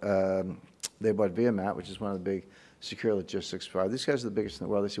bought Viamat, which is one of the big secure logistics providers. These guys are the biggest in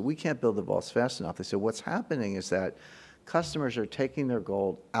the world. They said, we can't build the vaults fast enough. They said, what's happening is that customers are taking their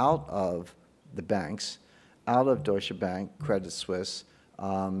gold out of the banks, out of Deutsche Bank, Credit Suisse,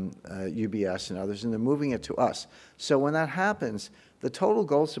 UBS and others, and they're moving it to us. So when that happens, the total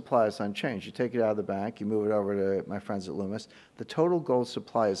gold supply is unchanged. You take it out of the bank, you move it over to my friends at Loomis, the total gold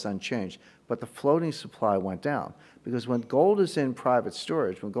supply is unchanged, but the floating supply went down. Because when gold is in private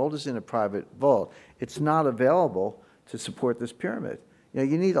storage, when gold is in a private vault, it's not available to support this pyramid.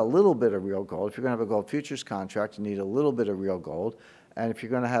 You need a little bit of real gold. If you're going to have a gold futures contract, you need a little bit of real gold. And if you're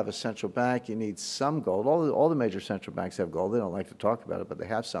going to have a central bank, you need some gold. All the major central banks have gold. They don't like to talk about it, but they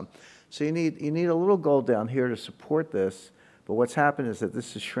have some. So you need a little gold down here to support this. But what's happened is that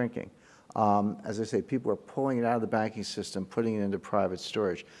this is shrinking. As I say, people are pulling it out of the banking system, putting it into private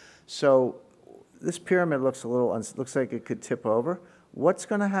storage. So this pyramid looks like it could tip over. What's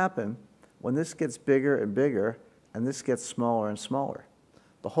going to happen when this gets bigger and bigger and this gets smaller and smaller?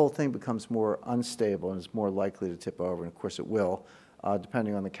 The whole thing becomes more unstable and is more likely to tip over, and of course it will,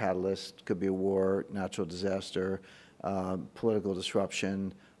 depending on the catalyst. It could be a war, natural disaster, political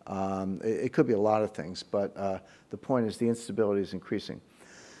disruption. It could be a lot of things, but the point is the instability is increasing.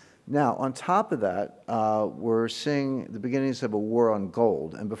 Now, on top of that, we're seeing the beginnings of a war on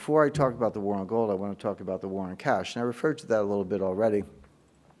gold. And before I talk about the war on gold, I want to talk about the war on cash. And I referred to that a little bit already.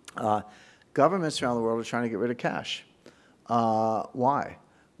 Governments around the world are trying to get rid of cash. Why?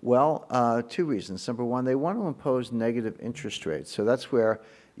 Well, two reasons. Number one, they want to impose negative interest rates. So that's where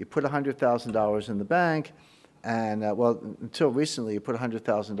you put $100,000 in the bank, and well, until recently, you put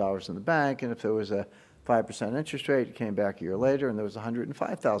 $100,000 in the bank, and if there was a 5% interest rate, it came back a year later, and there was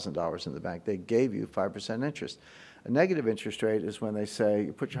 $105,000 in the bank. They gave you 5% interest. A negative interest rate is when they say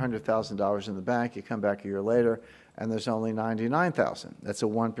you put your $100,000 in the bank, you come back a year later, and there's only $99,000. That's a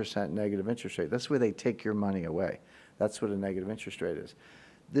 1% negative interest rate. That's where they take your money away. That's what a negative interest rate is.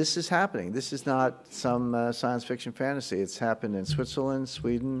 This is happening. This is not some science fiction fantasy. It's happened in Switzerland,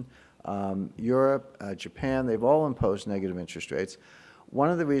 Sweden, Europe, Japan. They've all imposed negative interest rates. One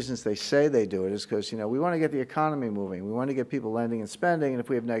of the reasons they say they do it is because, we want to get the economy moving. We want to get people lending and spending, and if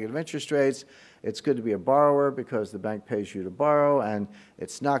we have negative interest rates, it's good to be a borrower because the bank pays you to borrow, and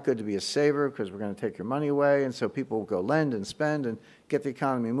it's not good to be a saver because we're going to take your money away, and so people will go lend and spend and get the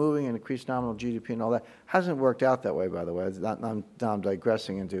economy moving and increase nominal GDP and all that. Hasn't worked out that way, by the way. Now I'm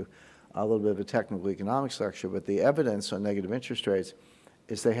digressing into a little bit of a technical economics lecture, but the evidence on negative interest rates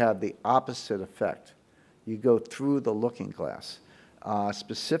is they have the opposite effect. You go through the looking glass.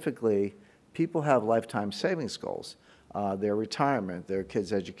 Specifically, people have lifetime savings goals. Their retirement, their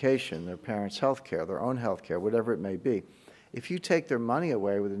kids' education, their parents' health care, their own health care, whatever it may be. If you take their money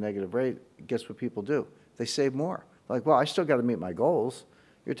away with a negative rate, guess what people do? They save more. Like, well, I still got to meet my goals.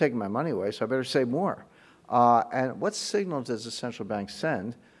 You're taking my money away, so I better save more. And what signal does the central bank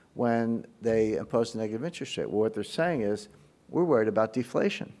send when they impose a negative interest rate? Well, what they're saying is, we're worried about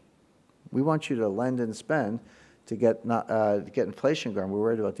deflation. We want you to lend and spend to get inflation going. We're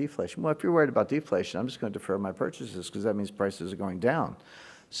worried about deflation. Well, if you're worried about deflation, I'm just going to defer my purchases because that means prices are going down.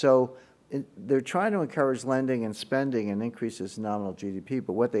 So they're trying to encourage lending and spending and increases in nominal GDP,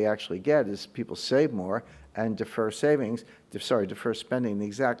 but what they actually get is people save more and defer spending, the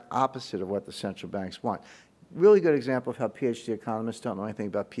exact opposite of what the central banks want. Really good example of how PhD economists don't know anything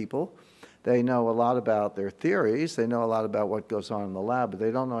about people. They know a lot about their theories, they know a lot about what goes on in the lab, but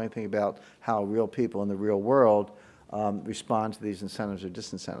they don't know anything about how real people in the real world respond to these incentives or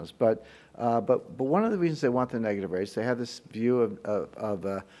disincentives. But one of the reasons they want the negative rates, they have this view of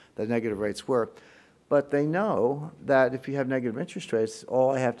that negative rates work, but they know that if you have negative interest rates,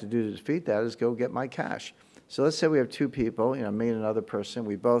 all I have to do to defeat that is go get my cash. So let's say we have two people, me and another person,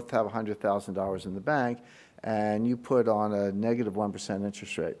 we both have $100,000 in the bank, and you put on a negative 1%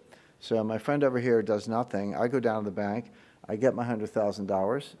 interest rate. So my friend over here does nothing. I go down to the bank. I get my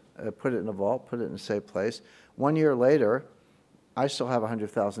 $100,000, put it in a vault, put it in a safe place. 1 year later, I still have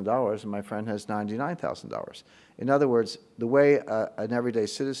 $100,000, and my friend has $99,000. In other words, the way an everyday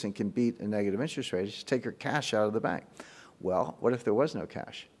citizen can beat a negative interest rate is just take your cash out of the bank. Well, what if there was no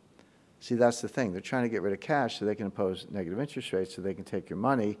cash? See, that's the thing. They're trying to get rid of cash so they can impose negative interest rates so they can take your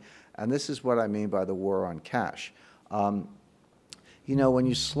money. And this is what I mean by the war on cash. When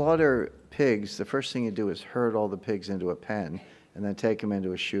you slaughter pigs, the first thing you do is herd all the pigs into a pen and then take them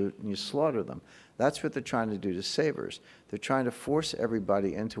into a chute and you slaughter them. That's what they're trying to do to savers. They're trying to force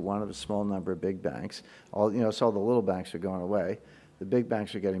everybody into one of a small number of big banks. So all the little banks are going away. The big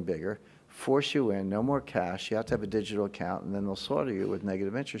banks are getting bigger. Force you in, no more cash. You have to have a digital account, and then they'll slaughter you with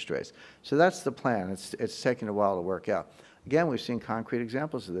negative interest rates. So that's the plan. It's taken a while to work out. Again, we've seen concrete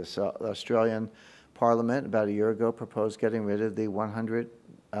examples of this. The Australian Parliament about a year ago proposed getting rid of the 100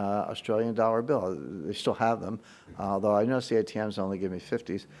 Australian dollar bill. They still have them, although I notice the ATMs only give me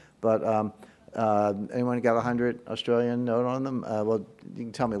 50s. But anyone got a 100 Australian note on them? Well, you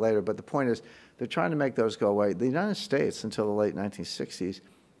can tell me later. But the point is, they're trying to make those go away. The United States, until the late 1960s,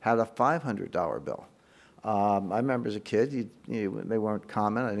 had a $500 bill. I remember as a kid, they weren't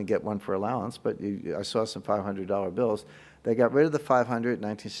common. I didn't get one for allowance, but I saw some $500 bills. They got rid of the 500 in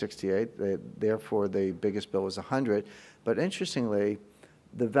 1968. Therefore, the biggest bill was 100. But interestingly,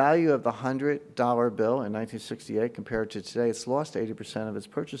 the value of the $100 bill in 1968 compared to today, it's lost 80% of its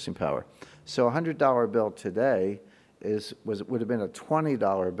purchasing power. So a $100 bill today would have been a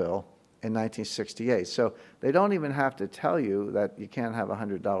 $20 bill in 1968. So they don't even have to tell you that you can't have a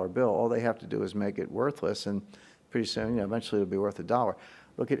 $100 bill. All they have to do is make it worthless, and pretty soon, eventually it'll be worth $1.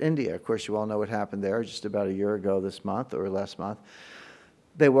 Look at India. Of course, you all know what happened there just about a year ago this month or last month.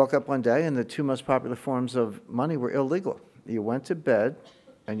 They woke up one day and the two most popular forms of money were illegal. You went to bed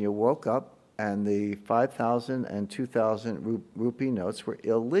and you woke up and the 5,000 and 2,000 rupee notes were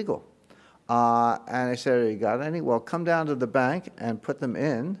illegal. And I said, you got any? Well, come down to the bank and put them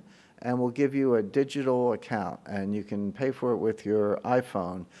in, and we'll give you a digital account, and you can pay for it with your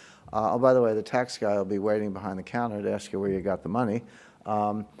iPhone. Oh, by the way, the tax guy will be waiting behind the counter to ask you where you got the money.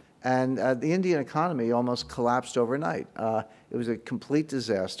 And the Indian economy almost collapsed overnight. It was a complete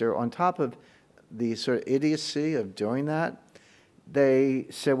disaster. On top of the sort of idiocy of doing that, they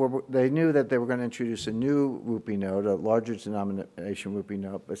said, well, they knew that they were going to introduce a new rupee note, a larger denomination rupee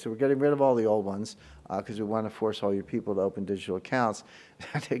note. But so we're getting rid of all the old ones because we want to force all your people to open digital accounts.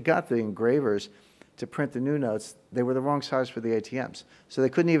 They got the engravers to print the new notes. They were the wrong size for the ATMs. So they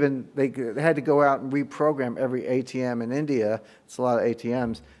couldn't even, they had to go out and reprogram every ATM in India. It's a lot of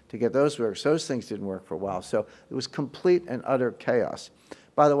ATMs to get those to work. So those things didn't work for a while. So it was complete and utter chaos.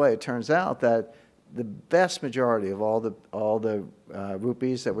 By the way, it turns out that the vast majority of all the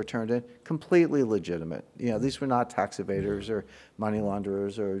rupees that were turned in, completely legitimate. You know, these were not tax evaders or money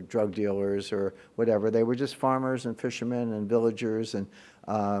launderers or drug dealers or whatever. They were just farmers and fishermen and villagers and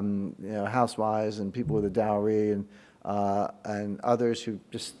you know, housewives and people with a dowry and others who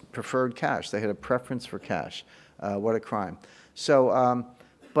just preferred cash. They had a preference for cash. What a crime. So,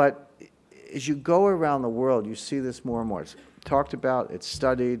 but as you go around the world, you see this more and more. It's talked about, it's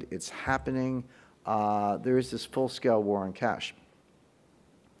studied, it's happening. There is this full-scale war on cash.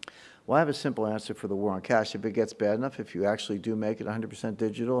 Well, I have a simple answer for the war on cash. If it gets bad enough, if you actually do make it 100%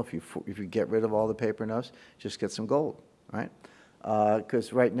 digital, if you get rid of all the paper notes, just get some gold, right?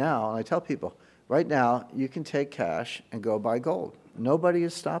 Because right now, and I tell people, right now, you can take cash and go buy gold. Nobody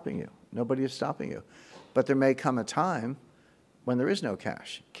is stopping you. Nobody is stopping you. But there may come a time when there is no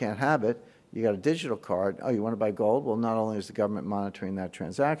cash. Can't have it. You got a digital card. Oh, you want to buy gold? Well, not only is the government monitoring that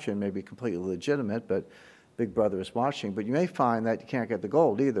transaction, maybe completely legitimate, but Big Brother is watching. But you may find that you can't get the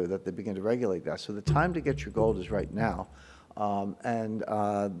gold either, that they begin to regulate that. So the time to get your gold is right now.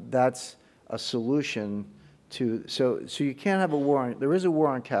 That's a solution to, so you can't have a war on, there is a war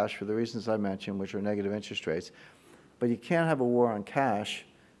on cash for the reasons I mentioned, which are negative interest rates. But you can't have a war on cash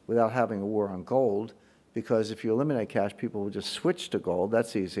without having a war on gold, because if you eliminate cash, people will just switch to gold.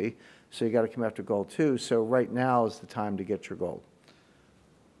 That's easy. So you got to come after gold too. So right now is the time to get your gold.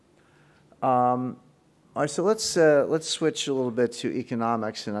 All right, so let's switch a little bit to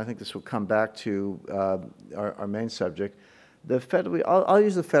economics, and I think this will come back to our main subject. The Federal, I'll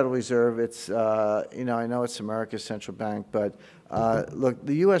use the Federal Reserve. It's you know, I know it's America's central bank, but look,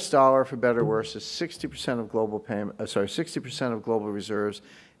 the U.S. dollar, for better or worse, is 60% of global payment. 60% of global reserves,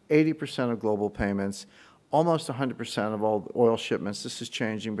 80% of global payments. Almost 100% of all oil shipments. This is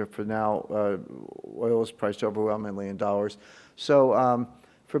changing, but for now, oil is priced overwhelmingly in dollars. So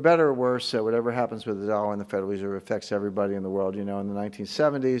for better or worse, whatever happens with the dollar and the Federal Reserve affects everybody in the world. You know, in the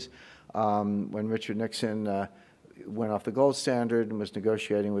 1970s, when Richard Nixon went off the gold standard and was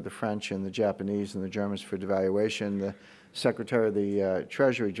negotiating with the French and the Japanese and the Germans for devaluation, the Secretary of the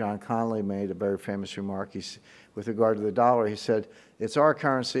Treasury, John Connolly, made a very famous remark. With regard to the dollar, he said, "It's our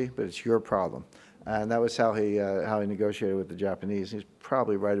currency, but it's your problem." And that was how he negotiated with the Japanese. He's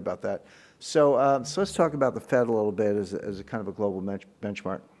probably right about that. So, so let's talk about the Fed a little bit as a kind of a global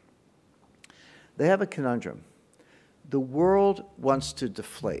benchmark. They have a conundrum. The world wants to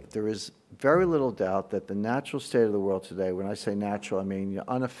deflate. There is very little doubt that the natural state of the world today, when I say natural, I mean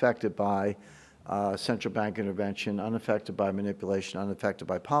unaffected by central bank intervention, unaffected by manipulation, unaffected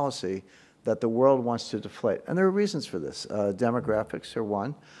by policy, that the world wants to deflate. And there are reasons for this. Demographics are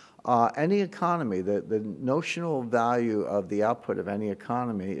one. Any economy, the notional value of the output of any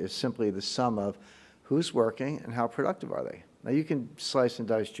economy is simply the sum of who's working and how productive are they. Now, you can slice and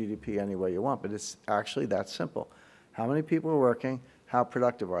dice GDP any way you want, but it's actually that simple. How many people are working? How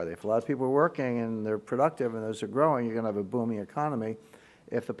productive are they? If a lot of people are working and they're productive and those are growing, you're going to have a booming economy.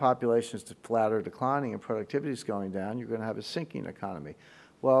 If the population is flat or declining and productivity is going down, you're going to have a sinking economy.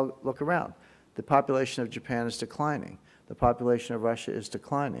 Well, look around. The population of Japan is declining. The population of Russia is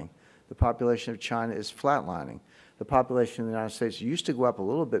declining. The population of China is flatlining. The population of the United States used to go up a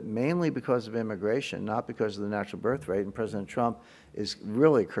little bit, mainly because of immigration, not because of the natural birth rate, and President Trump is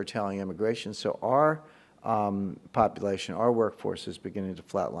really curtailing immigration. So our population, our workforce is beginning to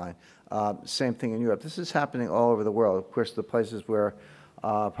flatline. Same thing in Europe. This is happening all over the world. Of course, the places where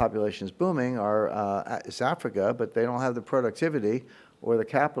population is booming is Africa, but they don't have the productivity or the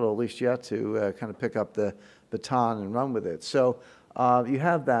capital, at least yet, to kind of pick up the baton and run with it. So you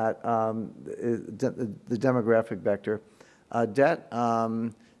have that, the demographic vector. Debt,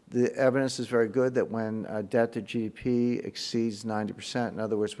 The evidence is very good that when debt to GDP exceeds 90%, in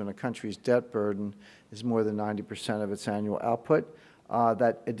other words, when a country's debt burden is more than 90% of its annual output,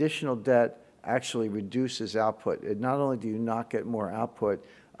 that additional debt actually reduces output. Not only do you not get more output,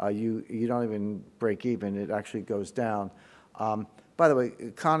 you don't even break even. It actually goes down. By the way,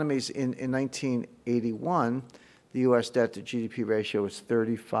 economies in 1981, the U.S. debt to GDP ratio was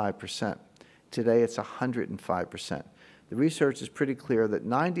 35%. Today, it's 105%. The research is pretty clear that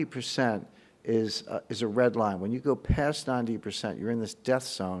 90% is a red line. When you go past 90%, you're in this death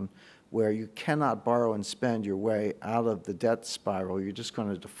zone where you cannot borrow and spend your way out of the debt spiral. You're just going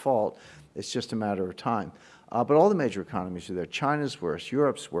to default. It's just a matter of time. But all the major economies are there. China's worse.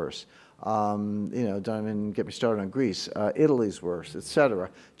 Europe's worse. Don't even get me started on Greece. Italy's worse, et cetera.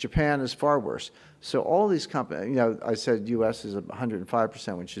 Japan is far worse. So all these companies, I said U.S. is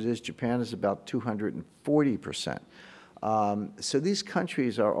 105%, which it is. Japan is about 240%. So these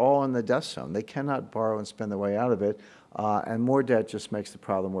countries are all in the death zone. They cannot borrow and spend their way out of it, and more debt just makes the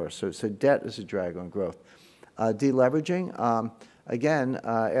problem worse. So debt is a drag on growth. Deleveraging, again,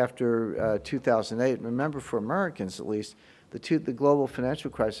 after 2008, remember for Americans at least, the global financial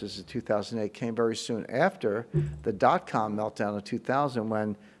crisis of 2008 came very soon after the dot-com meltdown of 2000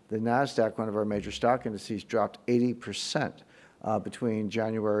 when the NASDAQ, one of our major stock indices, dropped 80% between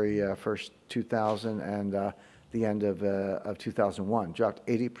January 1st, 2000 and the end of 2001, dropped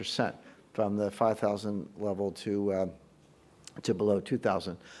 80% from the 5,000 level to below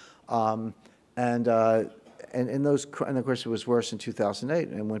 2,000. And of course, it was worse in 2008.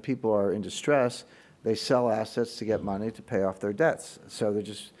 And when people are in distress, they sell assets to get money to pay off their debts. So they're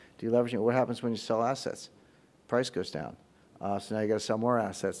just deleveraging. What happens when you sell assets? Price goes down. So now you got to sell more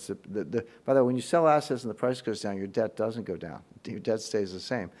assets. By the way, when you sell assets and the price goes down, your debt doesn't go down. Your debt stays the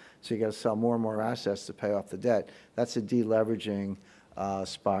same. So you got to sell more and more assets to pay off the debt. That's a deleveraging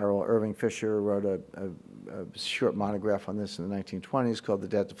spiral. Irving Fisher wrote a short monograph on this in the 1920s called The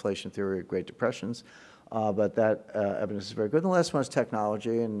Debt Deflation Theory of Great Depressions. But that evidence is very good. And the last one is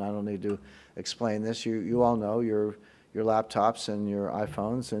technology, and I don't need to explain this. You all know your laptops and your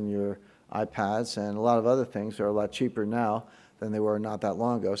iPhones and your iPads and a lot of other things are a lot cheaper now than they were not that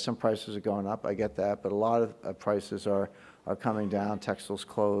long ago. Some prices are going up, I get that, but a lot of prices are coming down. Textiles,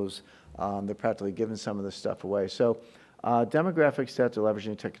 clothes, they're practically giving some of this stuff away. So demographics, debt,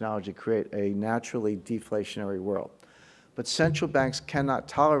 leveraging technology create a naturally deflationary world. But central banks cannot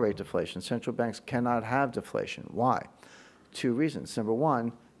tolerate deflation. Central banks cannot have deflation. Why? Two reasons. Number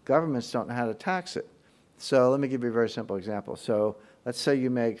one, governments don't know how to tax it. So let me give you a very simple example. So let's say you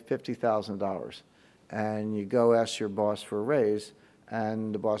make $50,000 and you go ask your boss for a raise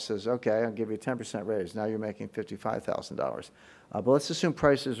and the boss says, okay, I'll give you a 10% raise. Now you're making $55,000. But let's assume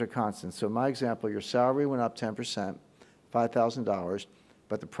prices are constant. So in my example, your salary went up 10%, $5,000,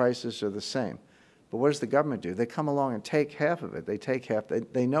 but the prices are the same. But what does the government do? They come along and take half of it. They take half.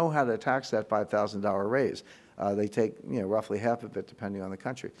 They know how to tax that $5,000 raise. They take roughly half of it depending on the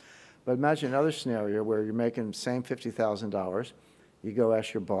country. But imagine another scenario where you're making the same $50,000. You go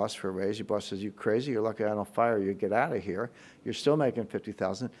ask your boss for a raise. Your boss says, you crazy? You're lucky I don't fire you. Get out of here. You're still making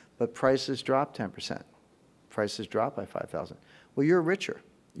 $50,000, but prices drop 10%. Prices drop by $5,000. Well, you're richer.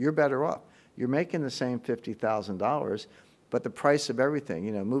 You're better off. You're making the same $50,000, but the price of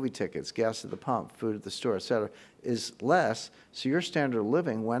everything, movie tickets, gas at the pump, food at the store, et cetera, is less. So your standard of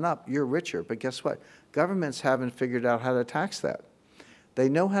living went up. You're richer. But guess what? Governments haven't figured out how to tax that. They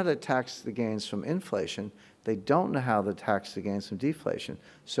know how to tax the gains from inflation. They don't know how to tax the gains from deflation.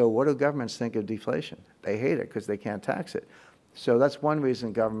 So what do governments think of deflation? They hate it because they can't tax it. So that's one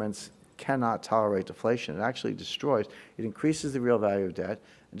reason governments cannot tolerate deflation. It actually destroys, it increases the real value of debt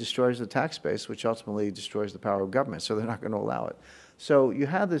and destroys the tax base, which ultimately destroys the power of government. So they're not going to allow it. So you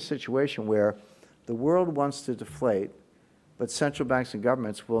have this situation where the world wants to deflate, but central banks and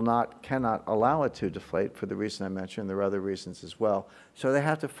governments cannot allow it to deflate for the reason I mentioned. There are other reasons as well. So they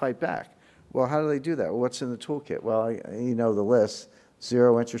have to fight back. Well, how do they do that? Well, what's in the toolkit? Well, you know the list.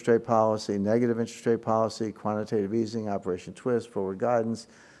 Zero interest rate policy, negative interest rate policy, quantitative easing, Operation Twist, forward guidance,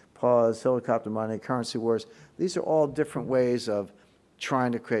 pause, helicopter money, currency wars. These are all different ways of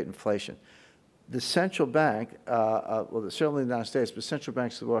trying to create inflation. The central bank, well, certainly in the United States, but central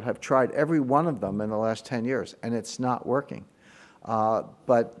banks of the world have tried every one of them in the last 10 years, and it's not working.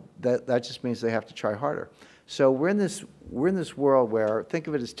 But that just means they have to try harder. So we're in this world where, think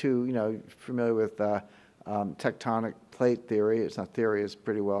of it as two, familiar with tectonic plate theory. It's not theory, it's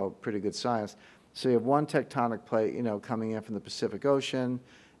pretty good science. So you have one tectonic plate, coming in from the Pacific Ocean,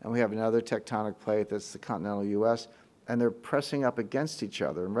 and we have another tectonic plate that's the continental U.S., and they're pressing up against each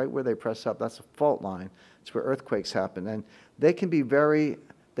other. And right where they press up, that's a fault line. It's where earthquakes happen. And they can be very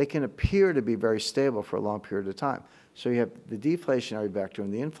they can appear to be very stable for a long period of time. So you have the deflationary vector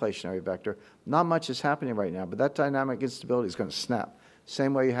and the inflationary vector. Not much is happening right now, but that dynamic instability is going to snap.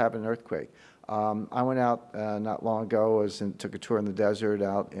 Same way you have an earthquake. I went out not long ago, took a tour in the desert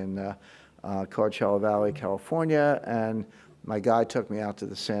out in Coachella Valley, California, and my guide took me out to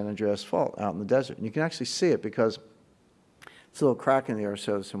the San Andreas Fault out in the desert. And you can actually see it because it's a little crack in the earth,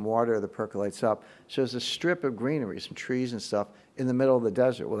 so there's some water that percolates up. So there's a strip of greenery, some trees and stuff in the middle of the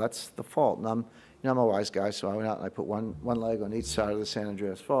desert. Well, that's the fault. And I'm a wise guy, so I went out and I put one leg on each side of the San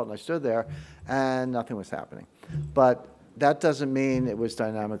Andreas Fault, and I stood there, and nothing was happening. But that doesn't mean it was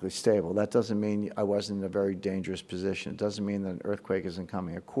dynamically stable. That doesn't mean I wasn't in a very dangerous position. It doesn't mean that an earthquake isn't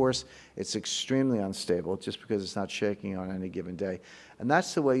coming. Of course, it's extremely unstable just because it's not shaking on any given day. And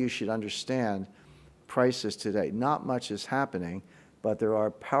that's the way you should understand prices today. Not much is happening, but there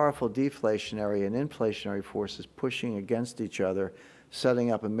are powerful deflationary and inflationary forces pushing against each other,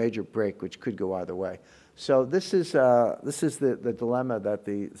 setting up a major break which could go either way. So this is the dilemma that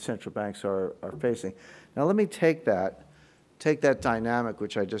the central banks are facing. Now let me take that dynamic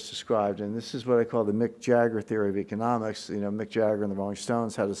which I just described, and this is what I call the Mick Jagger theory of economics. You know, Mick Jagger and the Rolling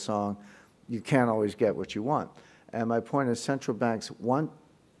Stones had a song, "You can't always get what you want." And my point is central banks want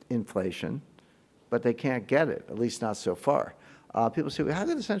inflation, but they can't get it, at least not so far. People say, well, how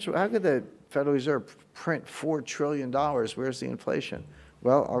could the Federal Reserve print $4 trillion? Where's the inflation?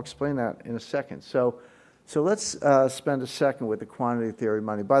 Well, I'll explain that in a second. So let's spend a second with the quantity theory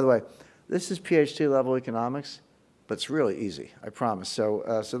money. By the way, this is PhD level economics, but it's really easy, I promise.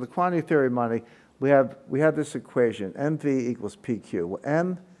 So the quantity theory money, we have this equation, MV equals PQ. Well,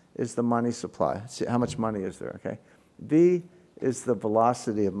 M is the money supply. Let's see, how much money is there, okay? V is the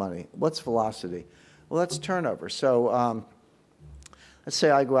velocity of money. What's velocity? Well, that's turnover. So let's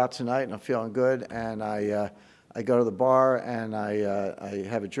say I go out tonight and I'm feeling good, and I go to the bar and I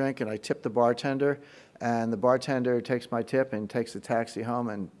have a drink and I tip the bartender, and the bartender takes my tip and takes the taxi home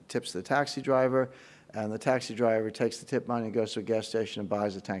and tips the taxi driver, and the taxi driver takes the tip money and goes to a gas station and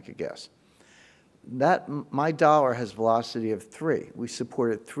buys a tank of gas. My dollar has velocity of 3. We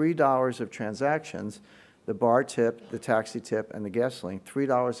supported $3 of transactions, the bar tip, the taxi tip, and the gasoline,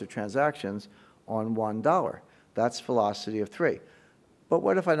 $3 of transactions on $1. That's velocity of 3. But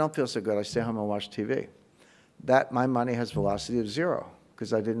what if I don't feel so good? I stay home and watch TV. My money has velocity of 0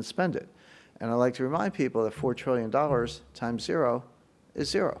 because I didn't spend it. And I like to remind people that $4 trillion times 0 is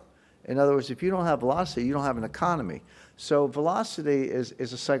 0. In other words, if you don't have velocity, you don't have an economy. So velocity is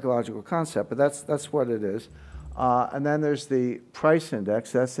a psychological concept, but that's what it is. And then there's the price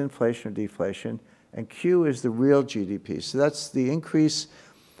index. That's inflation or deflation. And Q is the real GDP. So that's the increase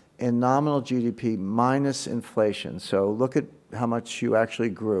in nominal GDP minus inflation. So look at how much you actually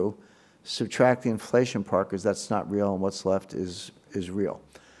grew, subtract the inflation part because that's not real, and what's left is real.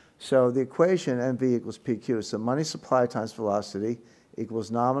 So the equation MV equals PQ is the money supply times velocity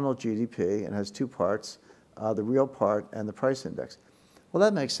equals nominal GDP, and has two parts, the real part and the price index. Well,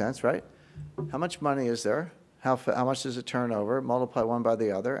 that makes sense, right? How much money is there? How much does it turn over? Multiply one by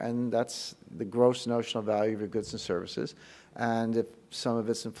the other, and that's the gross notional value of your goods and services. And if some of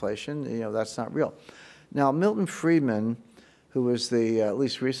it's inflation, you know, that's not real. Now, Milton Friedman, who was at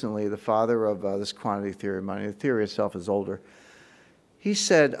least recently, the father of this quantity theory of money, the theory itself is older, he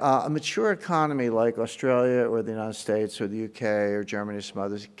said a mature economy like Australia or the United States or the UK or Germany or some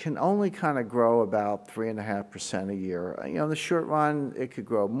others can only kind of grow about 3.5% a year. You know, in the short run, it could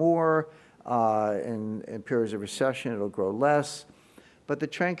grow more. In periods of recession, it'll grow less. But the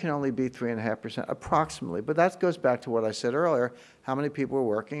trend can only be 3.5% approximately. But that goes back to what I said earlier, how many people are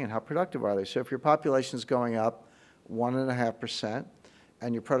working and how productive are they? So if your population is going up 1.5%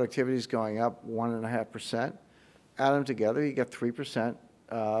 and your productivity is going up 1.5%, add them together, you get 3%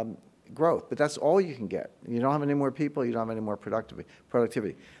 growth. But that's all you can get. You don't have any more people, you don't have any more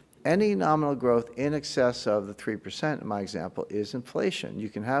productivity. Any nominal growth in excess of the 3%, in my example, is inflation. You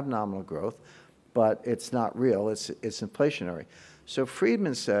can have nominal growth, but it's not real, it's inflationary. So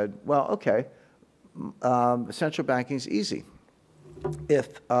Friedman said, well, okay, central banking is easy.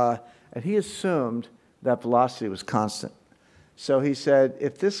 And he assumed that velocity was constant. So he said,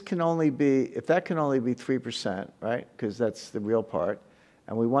 if that can only be 3%, right, because that's the real part,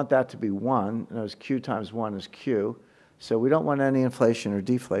 and we want that to be 1, and as Q times 1 is Q, so we don't want any inflation or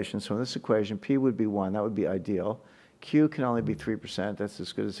deflation. So in this equation, P would be 1. That would be ideal. Q can only be 3%. That's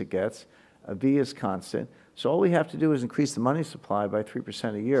as good as it gets. V is constant. So all we have to do is increase the money supply by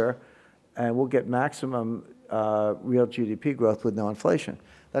 3% a year, and we'll get maximum real GDP growth with no inflation.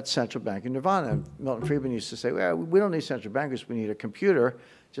 That's central banking nirvana. And Milton Friedman used to say, well, we don't need central bankers. We need a computer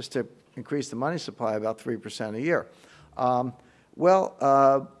just to increase the money supply about 3% a year.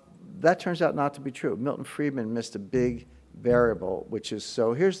 Well, that turns out not to be true. Milton Friedman missed a big variable, which is,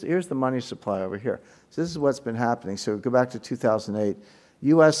 so here's the money supply over here. So this is what's been happening. So go back to 2008.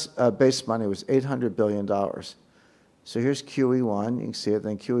 U.S. Base money was $800 billion. So here's QE1. You can see it.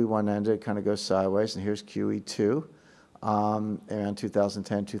 Then QE1 ended. It kind of goes sideways. And here's QE2 around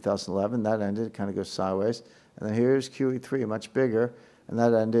 2010, 2011. That ended. It kind of goes sideways. And then here's QE3, much bigger. And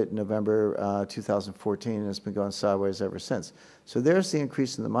that ended in November 2014, and it's been going sideways ever since. So there's the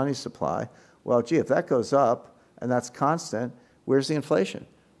increase in the money supply. Well, gee, if that goes up and that's constant, where's the inflation?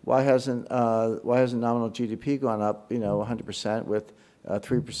 Why hasn't nominal GDP gone up, 100% with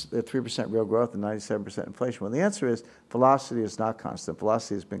 3% real growth and 97% inflation? Well, the answer is velocity is not constant.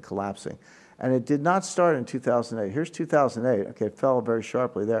 Velocity has been collapsing. And it did not start in 2008. Here's 2008. Okay, it fell very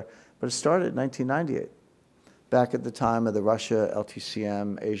sharply there, but it started in 1998. Back at the time of the Russia,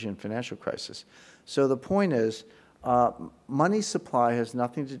 LTCM, Asian financial crisis. So the point is, money supply has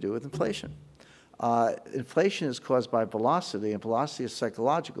nothing to do with inflation. Inflation is caused by velocity, and velocity is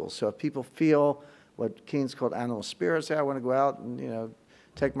psychological. So if people feel what Keynes called animal spirits, hey, I want to go out and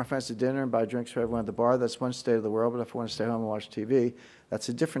take my friends to dinner and buy drinks for everyone at the bar, that's one state of the world. But if I want to stay home and watch TV, that's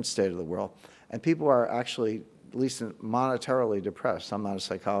a different state of the world. And people are actually, at least monetarily depressed. I'm not a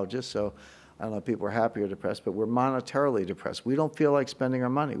psychologist, so I don't know if people are happy or depressed, but we're monetarily depressed. We don't feel like spending our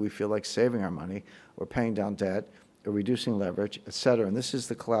money. We feel like saving our money or paying down debt or reducing leverage, et cetera. And this is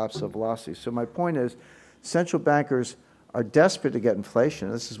the collapse of velocity. So my point is, central bankers are desperate to get inflation.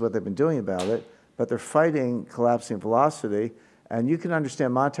 This is what they've been doing about it, but they're fighting collapsing velocity. And you can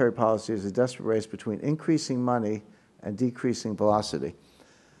understand monetary policy as a desperate race between increasing money and decreasing velocity.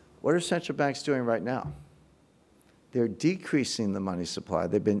 What are central banks doing right now? They're decreasing the money supply.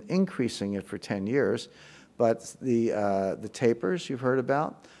 They've been increasing it for 10 years, but the tapers you've heard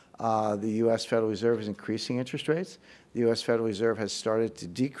about, the U.S. Federal Reserve is increasing interest rates. The U.S. Federal Reserve has started to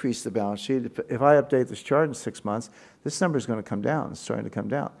decrease the balance sheet. If I update this chart in 6 months, this number is going to come down. It's starting to come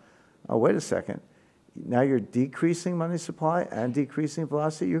down. Oh, wait a second. Now you're decreasing money supply and decreasing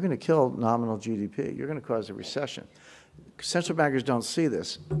velocity. You're going to kill nominal GDP. You're going to cause a recession. Central bankers don't see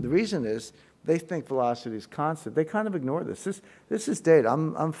this. The reason is they think velocity is constant. They kind of ignore this. This is data.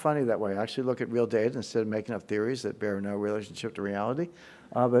 I'm funny that way. I actually look at real data instead of making up theories that bear no relationship to reality.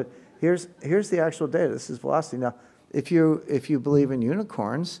 But here's the actual data. This is velocity. Now, if you believe in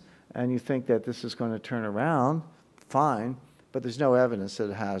unicorns and you think that this is going to turn around, fine. But there's no evidence that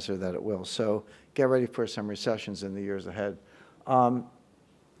it has or that it will. So get ready for some recessions in the years ahead.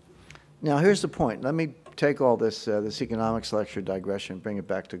 Now, here's the point. Let me take all this economics lecture digression and bring it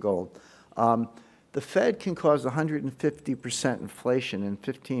back to gold. The Fed can cause 150% inflation in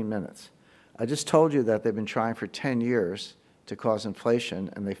 15 minutes. I just told you that they've been trying for 10 years to cause inflation,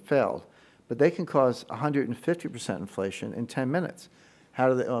 and they failed. But they can cause 150% inflation in 10 minutes. How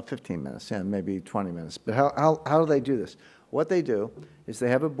do they, well, 15 minutes, yeah, maybe 20 minutes. But how do they do this? What they do is they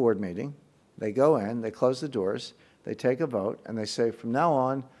have a board meeting. They go in, they close the doors, they take a vote, and they say, from now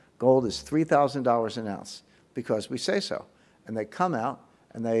on, gold is $3,000 an ounce because we say so. And they come out,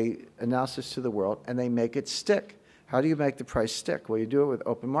 and they announce this to the world, and they make it stick. How do you make the price stick? Well, you do it with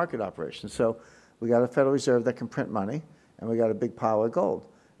open market operations. So we got a Federal Reserve that can print money, and we got a big pile of gold.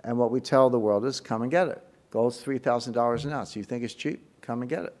 And what we tell the world is, come and get it. Gold's $3,000 an ounce. You think it's cheap? Come and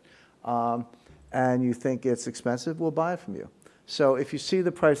get it. And you think it's expensive? We'll buy it from you. So if you see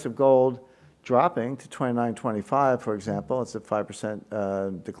the price of gold dropping to $29.25, for example, it's a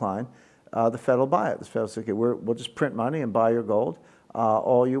 5% decline, the Fed will buy it. The Fed will say, okay, we'll just print money and buy your gold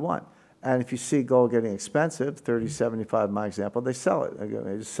all you want. And if you see gold getting expensive, $30.75 my example, they sell it.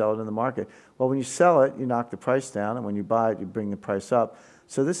 They just sell it in the market. Well, when you sell it, you knock the price down, and when you buy it, you bring the price up.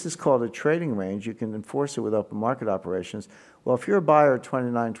 So this is called a trading range. You can enforce it with open market operations. Well, if you're a buyer at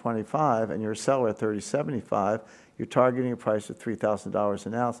 $29.25 and you're a seller at $30.75, you're targeting a price of $3,000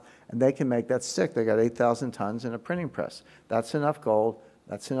 an ounce, and they can make that stick. They got 8,000 tons in a printing press. That's enough gold.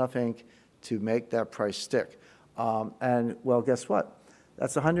 That's enough ink to make that price stick. And, well, guess what?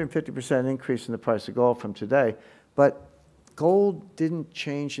 That's a 150% increase in the price of gold from today. But gold didn't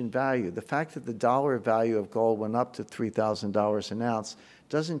change in value. The fact that the dollar value of gold went up to $3,000 an ounce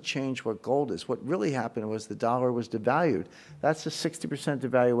doesn't change what gold is. What really happened was the dollar was devalued. That's a 60%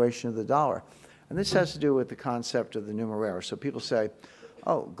 devaluation of the dollar. And this has to do with the concept of the numeraire. So people say,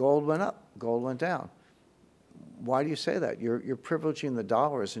 oh, gold went up, gold went down. Why do you say that? You're privileging the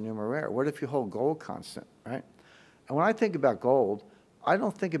dollar as a numeraire. What if you hold gold constant, right? And when I think about gold, I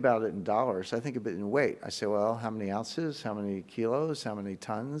don't think about it in dollars. I think of it in weight. I say, well, how many ounces, how many kilos, how many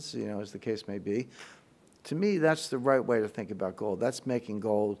tons, as the case may be. To me, that's the right way to think about gold. That's making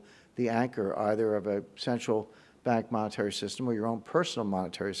gold the anchor either of a central bank monetary system or your own personal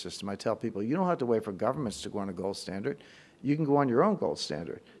monetary system. I tell people, you don't have to wait for governments to go on a gold standard. You can go on your own gold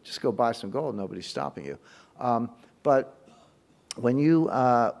standard. Just go buy some gold. Nobody's stopping you. But when you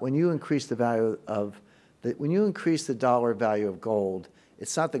increase the value of when you increase the dollar value of gold,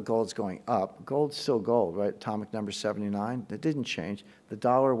 it's not that gold's going up. Gold's still gold, right? Atomic number 79. That didn't change. The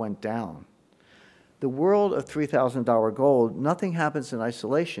dollar went down. The world of $3,000 gold, nothing happens in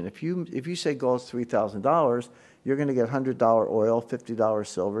isolation. If you say gold's $3,000, you're going to get $100 oil, $50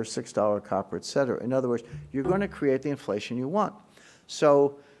 silver, $6 copper, et cetera. In other words, you're going to create the inflation you want.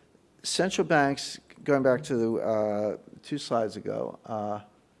 So central banks, going back to the 2 slides ago,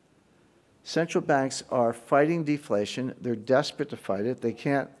 central banks are fighting deflation. They're desperate to fight it. They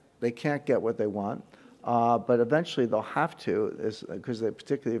can't get what they want, but eventually they'll have to, because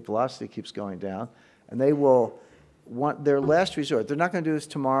particularly if velocity keeps going down, and they will want their last resort. They're not going to do this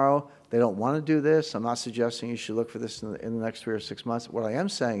tomorrow. They don't want to do this. I'm not suggesting you should look for this in the next 3 or 6 months. What I am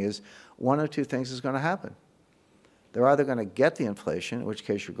saying is 1 or 2 things is going to happen. They're either going to get the inflation, in which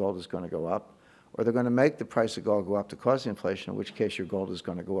case your gold is going to go up, or they're going to make the price of gold go up to cause the inflation, in which case your gold is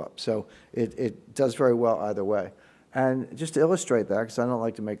going to go up. So it does very well either way. And just to illustrate that, because I don't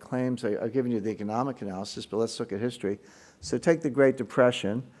like to make claims, I've given you the economic analysis, but let's look at history. So take the Great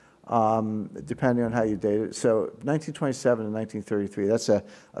Depression, depending on how you date it. So 1927 and 1933, that's a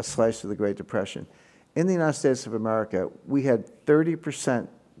slice of the Great Depression. In the United States of America, we had 30%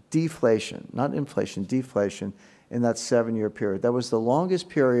 deflation, not inflation, deflation, in that 7-year period. That was the longest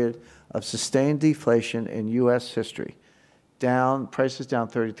period of sustained deflation in U.S. history. Prices down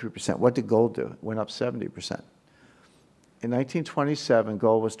 33%. What did gold do? It went up 70%. In 1927,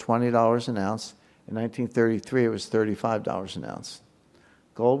 gold was $20 an ounce. In 1933, it was $35 an ounce.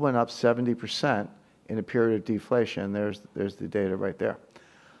 Gold went up 70% in a period of deflation. There's the data right there.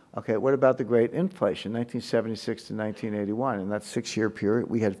 Okay, what about the great inflation, 1976 to 1981? In that 6-year period,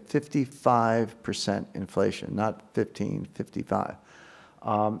 we had 55% inflation, not 15, 55.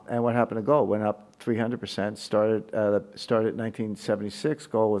 And what happened to gold? Went up 300%. Started at 1976,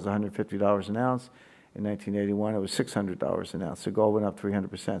 gold was $150 an ounce. In 1981, it was $600 an ounce. So gold went up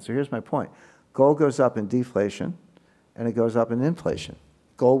 300%. So here's my point. Gold goes up in deflation, and it goes up in inflation.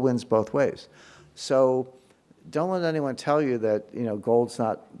 Gold wins both ways. So don't let anyone tell you that gold's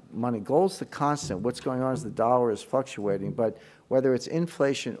not money. Gold's the constant. What's going on is the dollar is fluctuating, but whether it's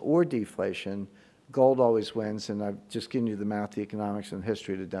inflation or deflation, gold always wins, and I've just given you the math, the economics, and the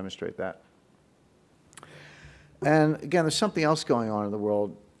history to demonstrate that. And again, there's something else going on in the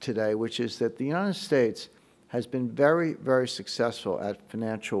world today, which is that the United States has been very, very successful at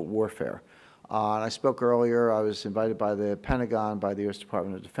financial warfare. And I spoke earlier, I was invited by the Pentagon, by the U.S.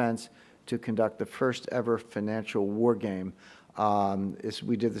 Department of Defense, to conduct the first ever financial war game.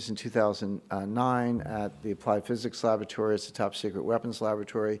 We did this in 2009 at the Applied Physics Laboratory. It's a top secret weapons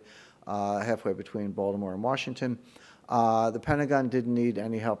laboratory halfway between Baltimore and Washington. The Pentagon didn't need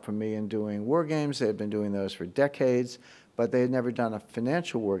any help from me in doing war games. They had been doing those for decades, but they had never done a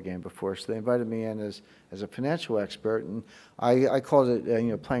financial war game before, so they invited me in as a financial expert, and I called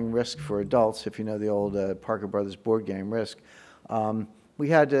it playing Risk for adults, if you know the old Parker Brothers board game, Risk. We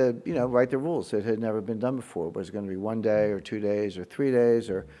had to write the rules. It had never been done before. Was it going to be 1 day or 2 days or 3 days,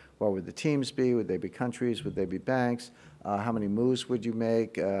 or what would the teams be? Would they be countries? Would they be banks? How many moves would you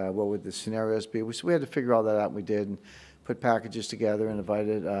make? What would the scenarios be? So we had to figure all that out, and we did, and put packages together and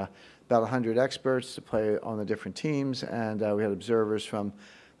invited about 100 experts to play on the different teams, and we had observers from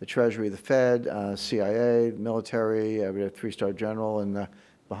the Treasury, the Fed, CIA, military. We had a 3-star general and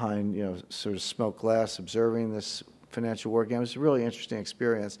behind sort of smoke glass observing this financial war game. It was a really interesting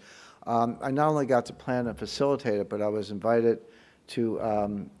experience. I not only got to plan and facilitate it, but I was invited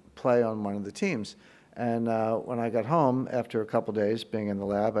to play on one of the teams. And when I got home, after a couple days being in the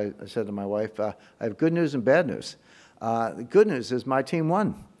lab, I said to my wife, I have good news and bad news. The good news is my team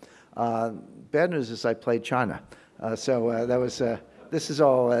won. Bad news is I played China. This is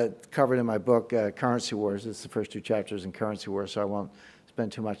all covered in my book, Currency Wars. It's the first 2 chapters in Currency Wars, so I won't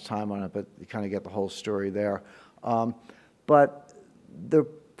spend too much time on it, but you kind of get the whole story there. But the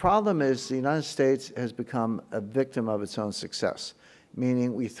problem is the United States has become a victim of its own success,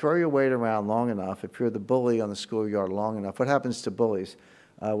 meaning we throw your weight around long enough. If you're the bully on the schoolyard long enough, what happens to bullies?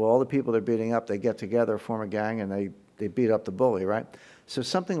 Well, all the people they're beating up, they get together, form a gang, and they beat up the bully, right? So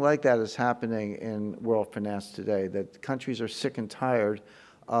something like that is happening in world finance today, that countries are sick and tired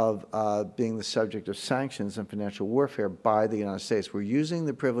of being the subject of sanctions and financial warfare by the United States. We're using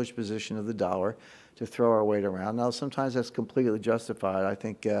the privileged position of the dollar to throw our weight around. Now, sometimes that's completely justified. I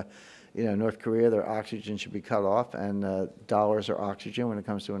think, North Korea, their oxygen should be cut off, and dollars are oxygen when it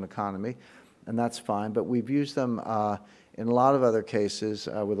comes to an economy. and that's fine. But we've used them in a lot of other cases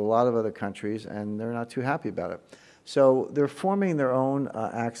with a lot of other countries, and they're not too happy about it. So they're forming their own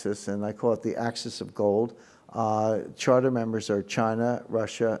axis, and I call it the axis of gold. Charter members are China,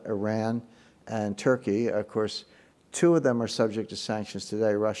 Russia, Iran, and Turkey. Of course, two of them are subject to sanctions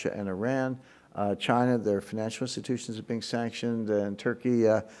today, Russia and Iran. China, their financial institutions are being sanctioned, and Turkey,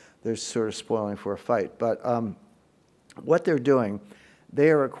 they're sort of spoiling for a fight. But what they're doing,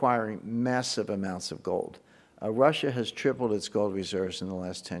 they are acquiring massive amounts of gold. Russia has tripled its gold reserves in the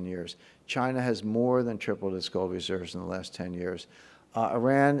last 10 years. China has more than tripled its gold reserves in the last 10 years.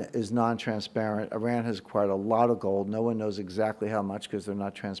 Iran is non-transparent. Iran has acquired a lot of gold. No one knows exactly how much because they're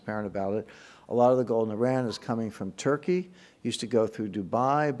not transparent about it. A lot of the gold in Iran is coming from Turkey. Used to go through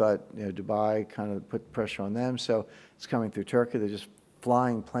Dubai, but Dubai kind of put pressure on them, so it's coming through Turkey. They're just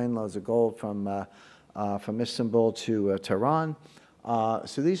flying plane loads of gold from Istanbul to Tehran.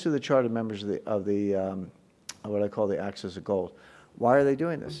 So these are the charter members of the what I call the Axis of Gold. Why are they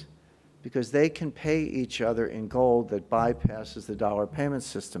doing this? Because they can pay each other in gold that bypasses the dollar payment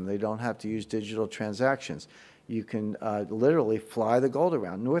system. They don't have to use digital transactions. You can literally fly the gold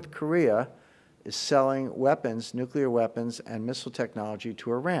around. North Korea is selling weapons, nuclear weapons, and missile technology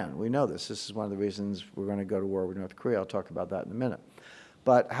to Iran. We know this. This is one of the reasons we're going to go to war with North Korea. I'll talk about that in a minute.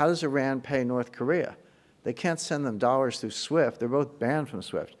 But how does Iran pay North Korea? They can't send them dollars through SWIFT. They're both banned from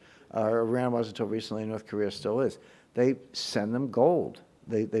SWIFT. Iran was until recently. North Korea still is. They send them gold.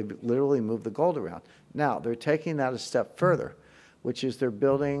 They literally move the gold around. Now, they're taking that a step further, which is they're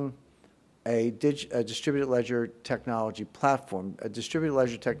building a distributed ledger technology platform. A distributed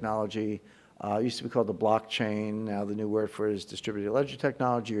ledger technology used to be called the blockchain. Now the new word for it is distributed ledger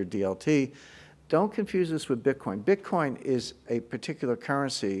technology, or DLT. Don't confuse this with Bitcoin. Bitcoin is a particular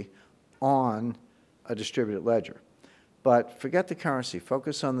currency on a distributed ledger. But forget the currency.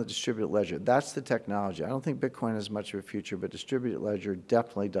 Focus on the distributed ledger. That's the technology. I don't think Bitcoin has much of a future, but distributed ledger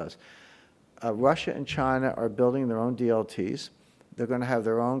definitely does. Russia and China are building their own DLTs. They're going to have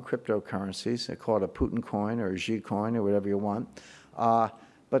their own cryptocurrencies. They call it a Putin coin or a Xi coin or whatever you want.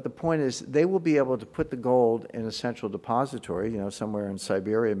 But the point is, they will be able to put the gold in a central depository, somewhere in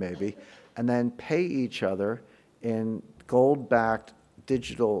Siberia maybe, and then pay each other in gold-backed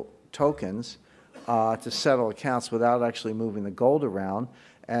digital tokens to settle accounts without actually moving the gold around.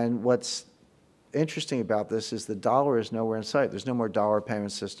 And what's interesting about this is the dollar is nowhere in sight. There's no more dollar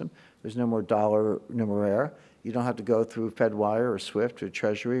payment system. There's no more dollar numeraire. You don't have to go through FedWire or SWIFT or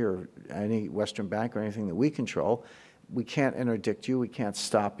Treasury or any Western bank or anything that we control. We can't interdict you. We can't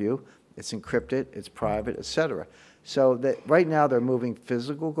stop you. It's encrypted. It's private, et cetera. So that right now they're moving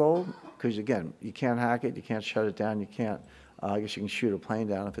physical gold because, again, you can't hack it. You can't shut it down. You can't. I guess you can shoot a plane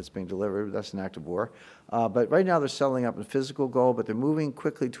down if it's being delivered. That's an act of war. But right now they're settling up in physical gold, but they're moving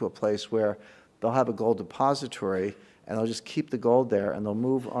quickly to a place where they'll have a gold depository, and they'll just keep the gold there, and they'll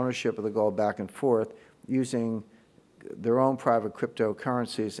move ownership of the gold back and forth using their own private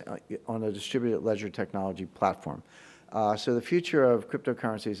cryptocurrencies on a distributed ledger technology platform. So the future of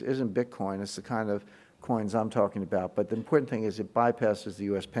cryptocurrencies isn't Bitcoin. It's the kind of coins I'm talking about. But the important thing is it bypasses the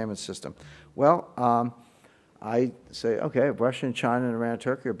U.S. payment system. Well, I say, okay, if Russia and China and Iran and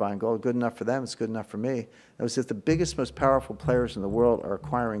Turkey are buying gold, good enough for them, it's good enough for me. That was if the biggest, most powerful players in the world are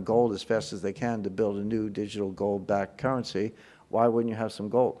acquiring gold as fast as they can to build a new digital gold-backed currency, why wouldn't you have some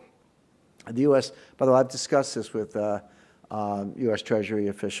gold? The U.S., by the way, I've discussed this with U.S. Treasury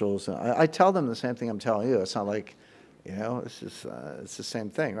officials. I tell them the same thing I'm telling you. It's not like, it's the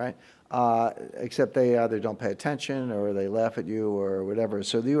same thing, right? Except they either don't pay attention or they laugh at you or whatever.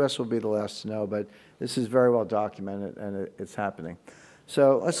 So the U.S. will be the last to know, but this is very well documented and it's happening.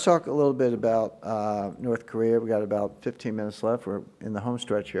 So let's talk a little bit about North Korea. We've got about 15 minutes left. We're in the home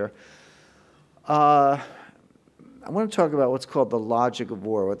stretch here. I want to talk about what's called the logic of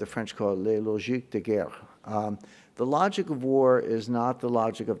war, what the French call les logiques de guerre. The logic of war is not the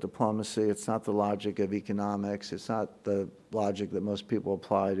logic of diplomacy. It's not the logic of economics. It's not the logic that most people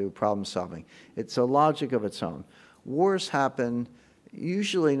apply to problem solving. It's a logic of its own. Wars happen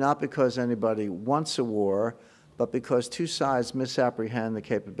usually not because anybody wants a war, but because two sides misapprehend the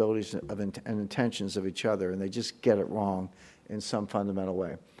capabilities and intentions of each other, and they just get it wrong in some fundamental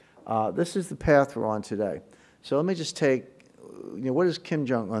way. This is the path we're on today. So let me just take, what is Kim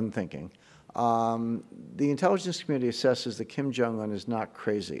Jong-un thinking? The intelligence community assesses that Kim Jong-un is not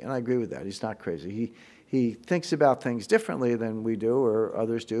crazy, and I agree with that. He's not crazy. He thinks about things differently than we do or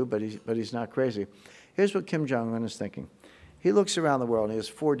others do, but he's not crazy. Here's what Kim Jong-un is thinking. He looks around the world and he has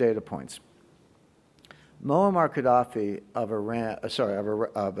 4 data points. Muammar Gaddafi of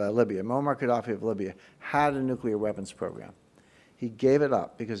Libya, Muammar Gaddafi of Libya had a nuclear weapons program. He gave it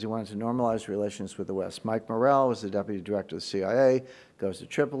up because he wanted to normalize relations with the West. Mike Morrell was the deputy director of the CIA, goes to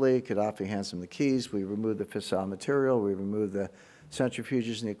Tripoli. Gaddafi hands him the keys. We remove the fissile material. We remove the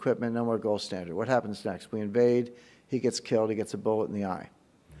centrifuges and the equipment. No more gold standard. What happens next? We invade. He gets killed. He gets a bullet in the eye.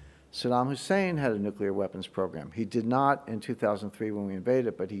 Saddam Hussein had a nuclear weapons program. He did not in 2003 when we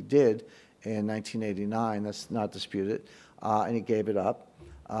invaded, but he did in 1989. That's not disputed. And he gave it up.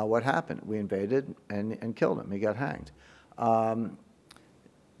 What happened? We invaded and killed him. He got hanged.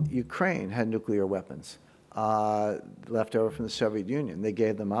 Ukraine had nuclear weapons left over from the Soviet Union. They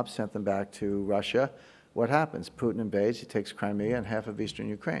gave them up, sent them back to Russia. What happens? Putin invades. He takes Crimea and half of eastern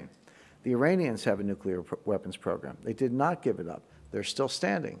Ukraine. The Iranians have a nuclear weapons program. They did not give it up. They're still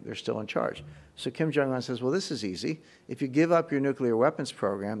standing. They're still in charge. So Kim Jong-un says, well, this is easy. If you give up your nuclear weapons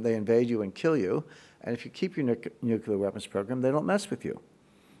program, they invade you and kill you. And if you keep your nuclear weapons program, they don't mess with you.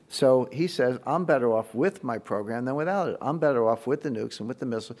 So he says, I'm better off with my program than without it. I'm better off with the nukes and with the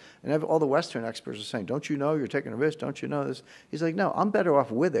missiles. And all the Western experts are saying, don't you know you're taking a risk? Don't you know this? He's like, no, I'm better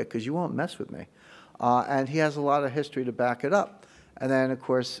off with it because you won't mess with me. And he has a lot of history to back it up. And then, of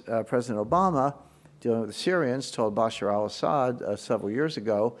course, President Obama, dealing with the Syrians, told Bashar al-Assad several years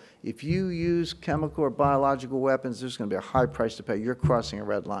ago, if you use chemical or biological weapons, there's going to be a high price to pay. You're crossing a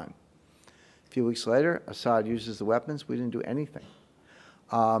red line. A few weeks later, Assad uses the weapons. We didn't do anything.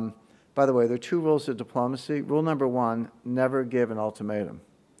 By the way, there are two rules of diplomacy. Rule number one, never give an ultimatum.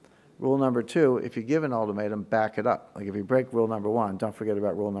 Rule number two, if you give an ultimatum, back it up. Like if you break rule number one, don't forget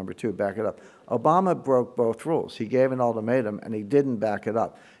about rule number two, back it up. Obama broke both rules. He gave an ultimatum and he didn't back it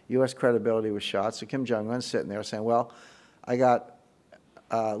up. U.S. credibility was shot. So Kim Jong-un's sitting there saying, well, I got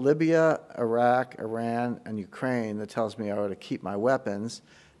Libya, Iraq, Iran, and Ukraine that tells me I ought to keep my weapons,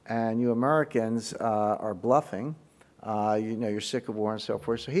 and you Americans are bluffing. You know, you're sick of war and so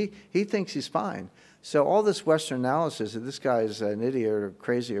forth. So he thinks he's fine. So all this Western analysis that this guy is an idiot or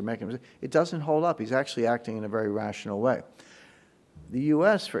crazy or making it doesn't hold up. He's actually acting in a very rational way. The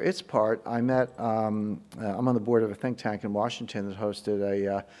U.S., for its part, I met, I'm on the board of a think tank in Washington that hosted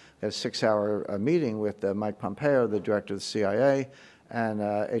a 6-hour meeting with Mike Pompeo, the director of the CIA, and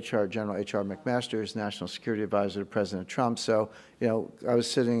General H.R. McMaster, who's National Security Advisor to President Trump. So, you know, I was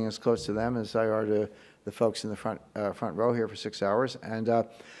sitting as close to them as I are to the folks in the front row here for 6 hours. And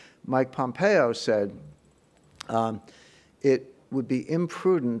Mike Pompeo said it would be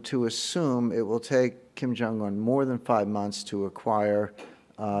imprudent to assume it will take Kim Jong-un more than 5 months to acquire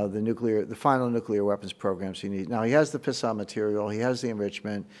the final nuclear weapons programs he needs. Now, he has the fissile material, he has the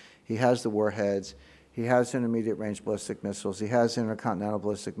enrichment, he has the warheads, he has intermediate-range ballistic missiles, he has intercontinental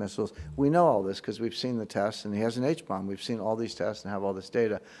ballistic missiles. We know all this because we've seen the tests, and he has an H-bomb. We've seen all these tests and have all this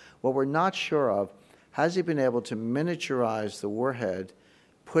data. What we're not sure of, has he been able to miniaturize the warhead,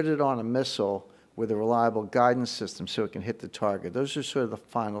 put it on a missile with a reliable guidance system so it can hit the target? Those are sort of the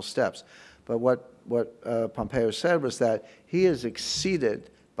final steps. But what Pompeo said was that he has exceeded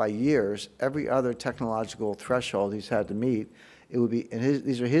by years every other technological threshold he's had to meet. It would be, and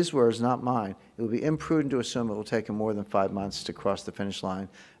these are his words, not mine, it would be imprudent to assume it will take him more than 5 months to cross the finish line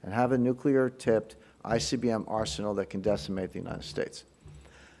and have a nuclear-tipped ICBM arsenal that can decimate the United States.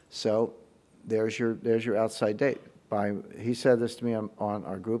 So there's your outside date. He said this to me on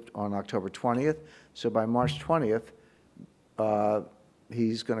our group on October 20th. So by March 20th,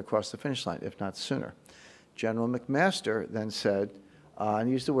 he's going to cross the finish line, if not sooner. General McMaster then said, and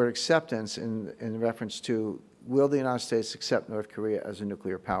used the word acceptance in reference to, will the United States accept North Korea as a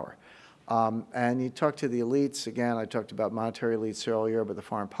nuclear power? And you talk to the elites. Again, I talked about monetary elites earlier, but the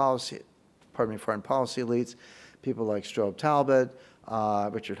foreign policy elites, people like Strobe Talbot,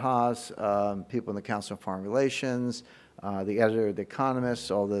 Richard Haas, people in the Council of Foreign Relations, the editor of The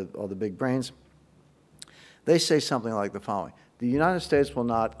Economist, all the big brains. They say something like the following: the United States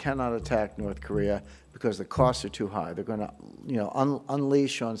cannot attack North Korea because the costs are too high. They're going to,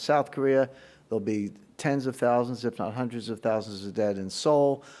 unleash on South Korea. There'll be tens of thousands, if not hundreds of thousands of dead in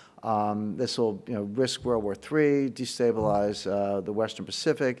Seoul. This will, risk World War III, destabilize the Western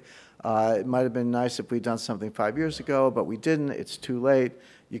Pacific. It might have been nice if we'd done something 5 years ago, but we didn't. It's too late.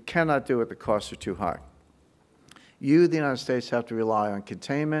 You cannot do it. The costs are too high. You, the United States, have to rely on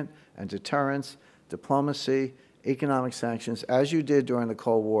containment and deterrence, diplomacy, economic sanctions, as you did during the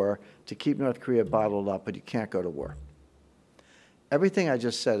Cold War, to keep North Korea bottled up, but you can't go to war. Everything I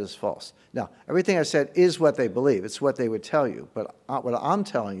just said is false. Now, everything I said is what they believe. It's what they would tell you. But what I'm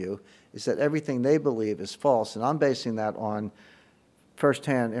telling you is that everything they believe is false, and I'm basing that on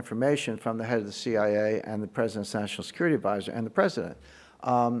firsthand information from the head of the CIA and the President's National Security Advisor and the President.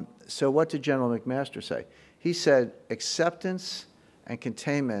 So what did General McMaster say? He said acceptance and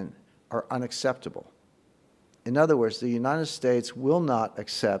containment are unacceptable. In other words, the United States will not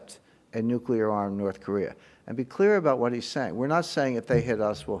accept a nuclear-armed North Korea. And be clear about what he's saying. We're not saying if they hit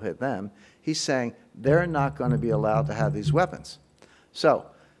us, we'll hit them. He's saying they're not going to be allowed to have these weapons. So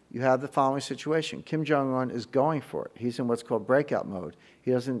you have the following situation. Kim Jong-un is going for it. He's in what's called breakout mode.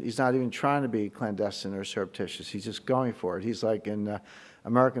 He's not even trying to be clandestine or surreptitious. He's just going for it. He's like in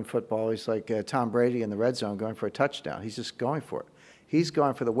American football, he's like Tom Brady in the red zone going for a touchdown. He's just going for it. He's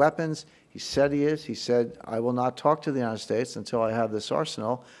going for the weapons. He said he is. He said, I will not talk to the United States until I have this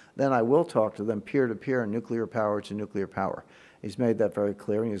arsenal. Then I will talk to them peer-to-peer and nuclear power to nuclear power. He's made that very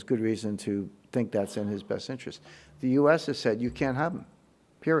clear, and he has good reason to think that's in his best interest. The U.S. has said, you can't have them,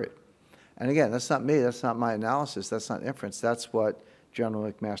 period. And again, that's not me. That's not my analysis. That's not inference. That's what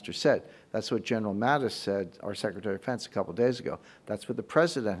General McMaster said. That's what General Mattis said, our Secretary of Defense, a couple of days ago. That's what the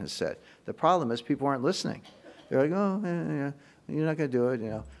President has said. The problem is people aren't listening. They're like, oh, yeah, you're not going to do it. You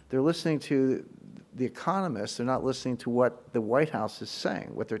know, they're listening to the economists. They're not listening to what the White House is saying,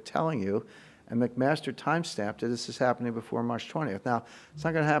 what they're telling you. And McMaster timestamped it. This is happening before March 20th. Now, it's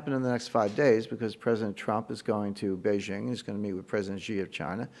not going to happen in the next 5 days because President Trump is going to Beijing. He's going to meet with President Xi of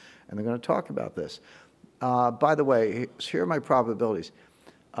China, and they're going to talk about this. By the way, here are my probabilities.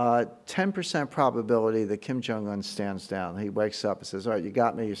 10% probability that Kim Jong-un stands down. He wakes up and says, all right, you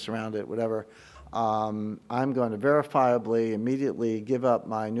got me, you surrounded, whatever. I'm going to verifiably, immediately give up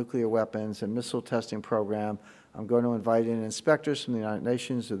my nuclear weapons and missile testing program. I'm going to invite in inspectors from the United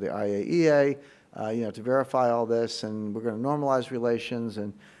Nations or the IAEA, to verify all this, and we're going to normalize relations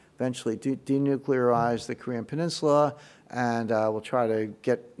and eventually denuclearize the Korean Peninsula, and we'll try to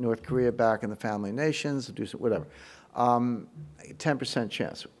get North Korea back in the family nations, do some, whatever. 10%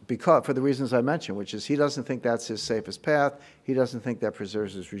 chance, because for the reasons I mentioned, which is he doesn't think that's his safest path. He doesn't think that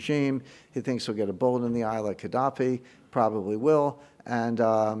preserves his regime. He thinks he'll get a bullet in the eye like Gaddafi, probably will. And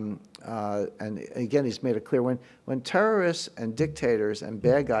again, he's made it clear, when terrorists and dictators and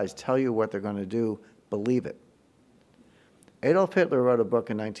bad guys tell you what they're going to do, believe it. Adolf Hitler wrote a book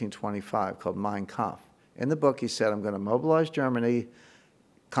in 1925 called Mein Kampf. In the book, he said, I'm going to mobilize Germany,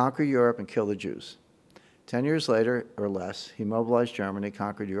 conquer Europe, and kill the Jews. 10 years later, or less, he mobilized Germany,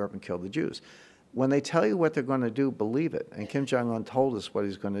 conquered Europe, and killed the Jews. When they tell you what they're going to do, believe it. And Kim Jong-un told us what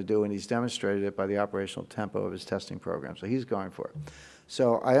he's going to do, and he's demonstrated it by the operational tempo of his testing program. So he's going for it.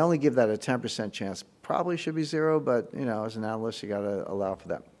 So I only give that a 10% chance. Probably should be 0, but as an analyst, you got to allow for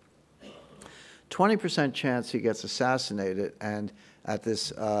that. 20% chance he gets assassinated, and at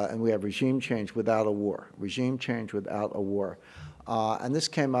this, and we have regime change without a war. Regime change without a war. And this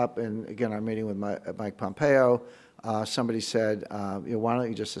came up in, again, our meeting with Mike Pompeo. Somebody said, why don't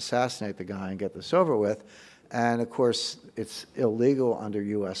you just assassinate the guy and get this over with? And of course, it's illegal under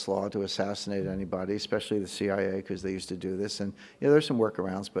U.S. law to assassinate anybody, especially the CIA, because they used to do this. And there's some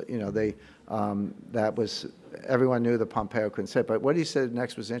workarounds, but they that was, everyone knew that Pompeo couldn't say it. But what he said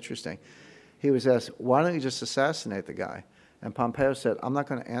next was interesting. He was asked, why don't you just assassinate the guy? And Pompeo said, I'm not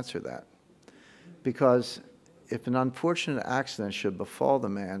going to answer that, because if an unfortunate accident should befall the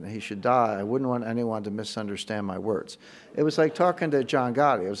man and he should die, I wouldn't want anyone to misunderstand my words. It was like talking to John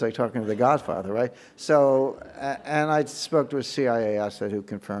Gotti. It was like talking to the Godfather, right? So, and I spoke to a CIA asset who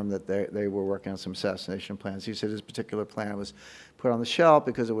confirmed that they were working on some assassination plans. He said his particular plan was put on the shelf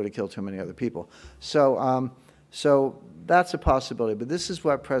because it would have killed too many other people. So, so that's a possibility. But this is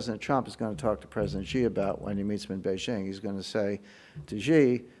what President Trump is going to talk to President Xi about when he meets him in Beijing. He's going to say to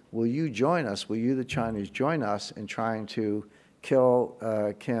Xi, will you join us, will you, the Chinese, join us in trying to kill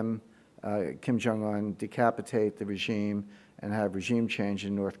Kim Jong-un, decapitate the regime, and have regime change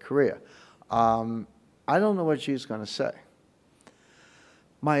in North Korea? I don't know what Xi's going to say.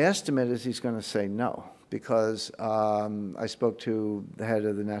 My estimate is he's going to say no, because I spoke to the head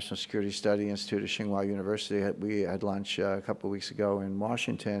of the National Security Study Institute at Tsinghua University. We had lunch a couple of weeks ago in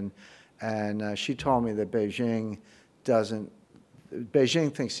Washington, and she told me that Beijing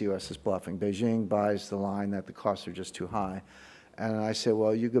thinks the U.S. is bluffing. Beijing buys the line that the costs are just too high. And I said,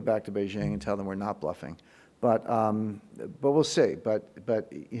 well, you go back to Beijing and tell them we're not bluffing. But we'll see.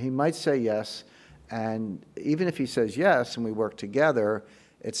 But he might say yes. And even if he says yes and we work together,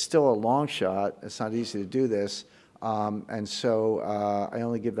 it's still a long shot. It's not easy to do this. And so I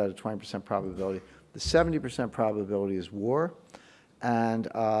only give that a 20% probability. The 70% probability is war. And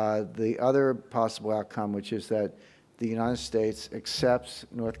the other possible outcome, which is that the United States accepts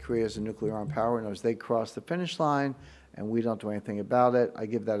North Korea as a nuclear-armed power, and as they cross the finish line and we don't do anything about it, I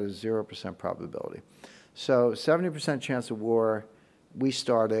give that a 0% probability. So 70% chance of war, we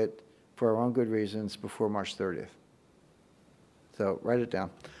start it for our own good reasons before March 30th. So write it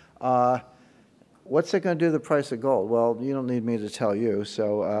down. What's it going to do to the price of gold? Well, you don't need me to tell you,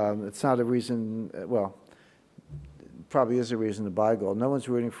 so it's not a reason, well, probably is a reason to buy gold. No one's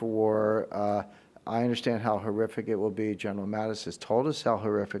rooting for war. I understand how horrific it will be. General Mattis has told us how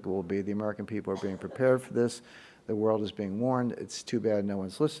horrific it will be. The American people are being prepared for this. The world is being warned. It's too bad no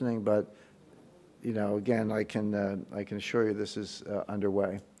one's listening, but you know, again, I can assure you this is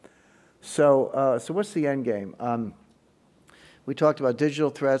underway. So what's the end game? We talked about digital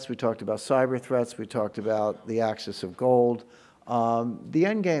threats. We talked about cyber threats. We talked about the axis of gold. The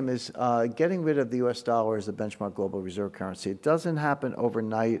end game is getting rid of the U.S. dollar as the benchmark global reserve currency. It doesn't happen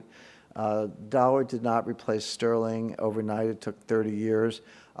overnight. Dollar did not replace sterling overnight. It took 30 years.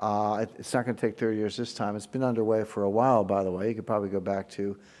 It's not going to take 30 years this time. It's been underway for a while, by the way. You could probably go back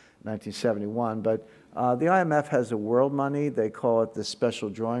to 1971. But the IMF has a world money. They call it the special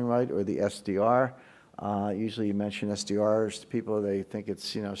drawing right, or the SDR. Usually you mention SDRs to people, they think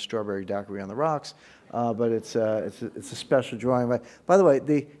it's, you know, strawberry daiquiri on the rocks, but it's a special drawing right. By the way,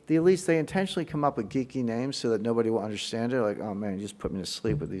 the elites, they intentionally come up with geeky names so that nobody will understand it, like, oh man, you just put me to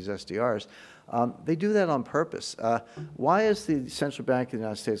sleep with these SDRs. They do that on purpose. Why is the central bank of the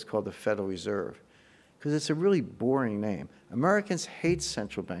United States called the Federal Reserve? Because it's a really boring name. Americans hate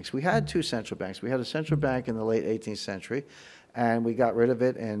central banks. We had two central banks. We had a central bank in the late 18th century, and we got rid of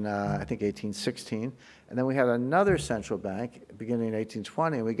it in, I think, 1816. And then we had another central bank beginning in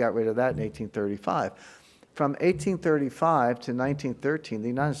 1820, and we got rid of that in 1835. From 1835 to 1913, the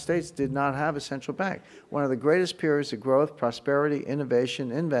United States did not have a central bank. One of the greatest periods of growth, prosperity,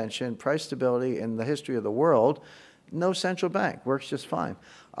 innovation, invention, price stability in the history of the world. No central bank, works just fine.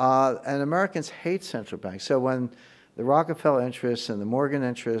 And Americans hate central banks. So when the Rockefeller interests and the Morgan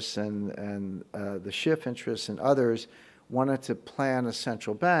interests and the Schiff interests and others wanted to plan a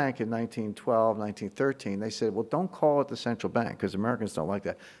central bank in 1912, 1913, they said, well, don't call it the central bank, because Americans don't like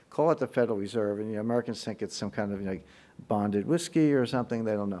that. Call it the Federal Reserve. And, you know, Americans think it's some kind of, you know, bonded whiskey or something.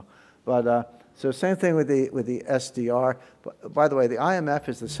 They don't know. But so same thing with the SDR. By the way, the IMF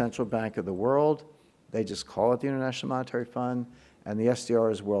is the central bank of the world. They just call it the International Monetary Fund. And the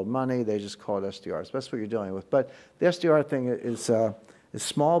SDR is world money. They just call it SDR. So that's what you're dealing with. But the SDR thing is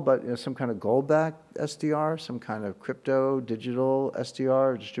small, but, you know, some kind of gold-backed SDR, some kind of crypto, digital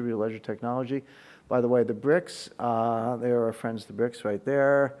SDR, distributed ledger technology. By the way, the BRICS, there are our friends, the BRICS right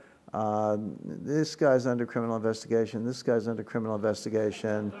there. This guy's under criminal investigation. This guy's under criminal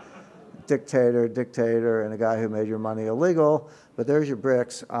investigation. Dictator, and a guy who made your money illegal. But there's your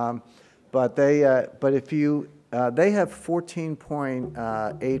BRICS. But they have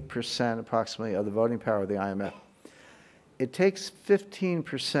 14.8% approximately of the voting power of the IMF. It takes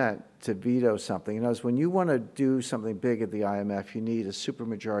 15% to veto something. You know, when you want to do something big at the IMF, you need a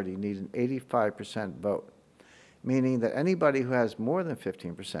supermajority. You need an 85% vote, meaning that anybody who has more than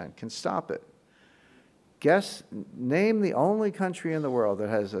 15% can stop it. Name the only country in the world that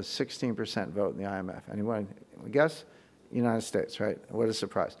has a 16% vote in the IMF. Anyone guess? United States, right? What a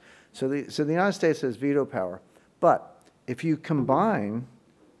surprise. So the United States has veto power. But if you combine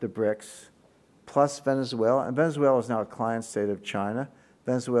the BRICS plus Venezuela, and Venezuela is now a client state of China.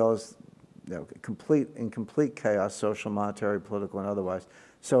 Venezuela is, you know, in complete chaos, social, monetary, political, and otherwise.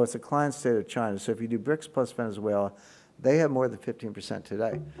 So it's a client state of China. So if you do BRICS plus Venezuela, they have more than 15%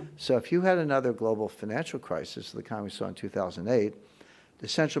 today. So if you had another global financial crisis, the kind we saw in 2008, the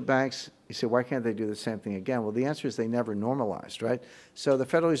central banks, you say, why can't they do the same thing again? Well, the answer is they never normalized, right? So the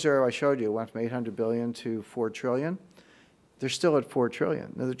Federal Reserve, I showed you, went from 800 billion to 4 trillion. They're still at 4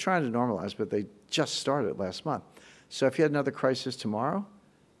 trillion. Now, they're trying to normalize, but they just started last month. So if you had another crisis tomorrow,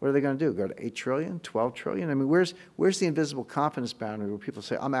 what are they going to do? Go to 8 trillion, 12 trillion? I mean, where's the invisible confidence boundary where people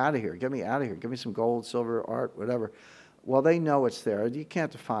say, I'm out of here, get me out of here, give me some gold, silver, art, whatever. Well, they know it's there. You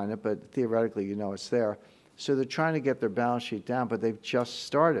can't define it, but theoretically you know it's there. So they're trying to get their balance sheet down, but they've just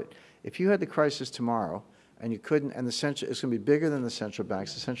started. If you had the crisis tomorrow and you couldn't, and it's going to be bigger than the central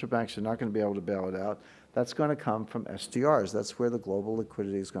banks are not going to be able to bail it out. That's going to come from SDRs. That's where the global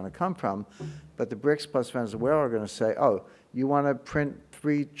liquidity is going to come from. But the BRICS plus Venezuela are going to say, oh, you want to print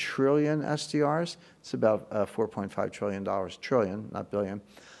 3 trillion SDRs? It's about $4.5 trillion, trillion, not billion.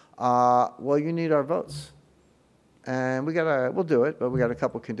 Well, you need our votes. And we'll do it, but we got a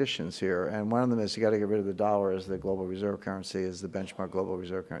couple conditions here. And one of them is you got to get rid of the dollar as the global reserve currency, as the benchmark global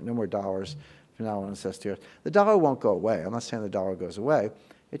reserve currency. No more dollars from now on, it's SDRs. The dollar won't go away. I'm not saying the dollar goes away.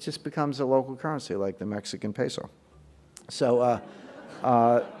 It just becomes a local currency like the Mexican peso. So,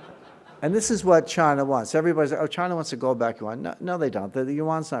 and this is what China wants. Everybody's like, oh, China wants a gold-backed yuan. No, they don't. The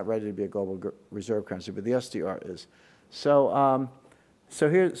yuan's not ready to be a global reserve currency, but the SDR is. So,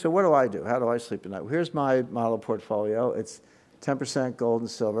 so what do I do? How do I sleep at night? Well, here's my model portfolio. It's 10% gold and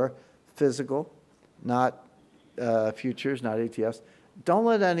silver, physical, not futures, not ETFs. don't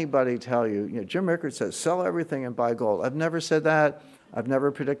let anybody tell you, Jim Rickards says, sell everything and buy gold. I've never said that. I've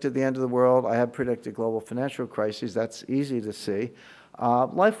never predicted the end of the world. I have predicted global financial crises. That's easy to see.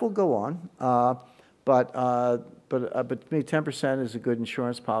 Life will go on, but to me, 10% is a good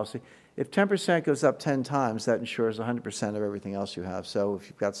insurance policy. If 10% goes up 10 times, that insures 100% of everything else you have. So if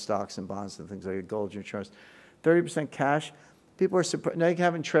you've got stocks and bonds and things like gold, your insurance, 30% cash. People are surprised. Now you can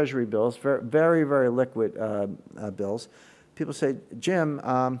have in treasury bills, very, very liquid bills. People say, Jim,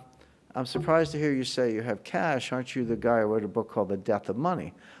 I'm surprised to hear you say you have cash. Aren't you the guy who wrote a book called The Death of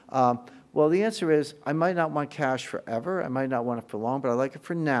Money? Well, the answer is I might not want cash forever. I might not want it for long, but I like it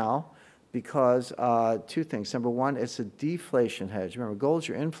for now because two things. Number one, it's a deflation hedge. Remember, gold's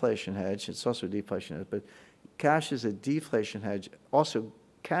your inflation hedge. It's also a deflation hedge, but cash is a deflation hedge. Also,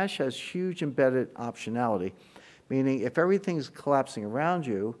 cash has huge embedded optionality, meaning if everything's collapsing around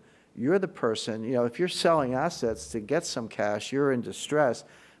you, you're the person, if you're selling assets to get some cash, you're in distress.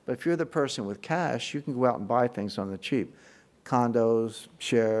 But if you're the person with cash, you can go out and buy things on the cheap. Condos,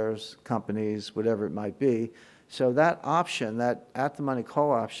 shares, companies, whatever it might be. So that option, that at-the-money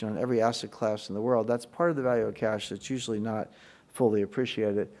call option on every asset class in the world, that's part of the value of cash that's usually not fully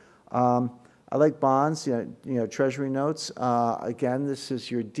appreciated. I like bonds, treasury notes. Again, this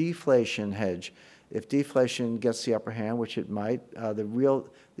is your deflation hedge. If deflation gets the upper hand, which it might,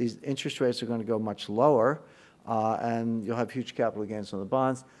 these interest rates are going to go much lower, and you'll have huge capital gains on the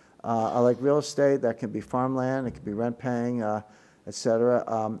bonds. I like real estate. That can be farmland. It can be rent paying, et cetera.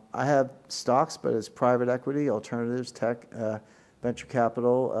 I have stocks, but it's private equity, alternatives, tech, venture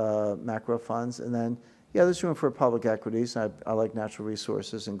capital, macro funds. And then, there's room for public equities. I like natural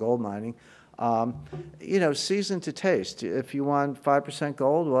resources and gold mining. Season to taste. If you want 5%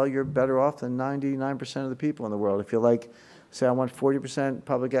 gold, well, you're better off than 99% of the people in the world. If you like, say, I want 40%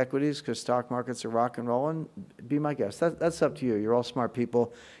 public equities because stock markets are rock and rolling, be my guest. That's up to you. You're all smart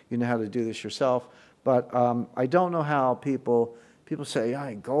people. You know how to do this yourself. But I don't know how people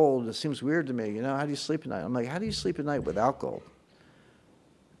say, gold, it seems weird to me. How do you sleep at night? I'm like, how do you sleep at night without gold?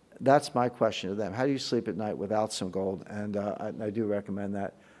 That's my question to them. How do you sleep at night without some gold? And I do recommend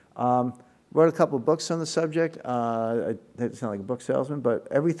that. Wrote a couple of books on the subject. I sound like a book salesman, but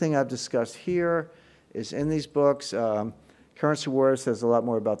everything I've discussed here is in these books. Currency Wars says a lot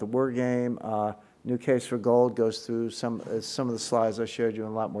more about the war game. New Case for Gold goes through some of the slides I showed you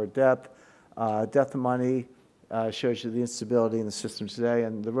in a lot more depth. Death of Money shows you the instability in the system today.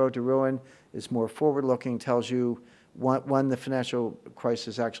 And The Road to Ruin is more forward-looking, tells you when the financial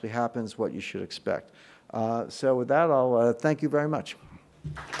crisis actually happens, what you should expect. So with that, I'll thank you very much.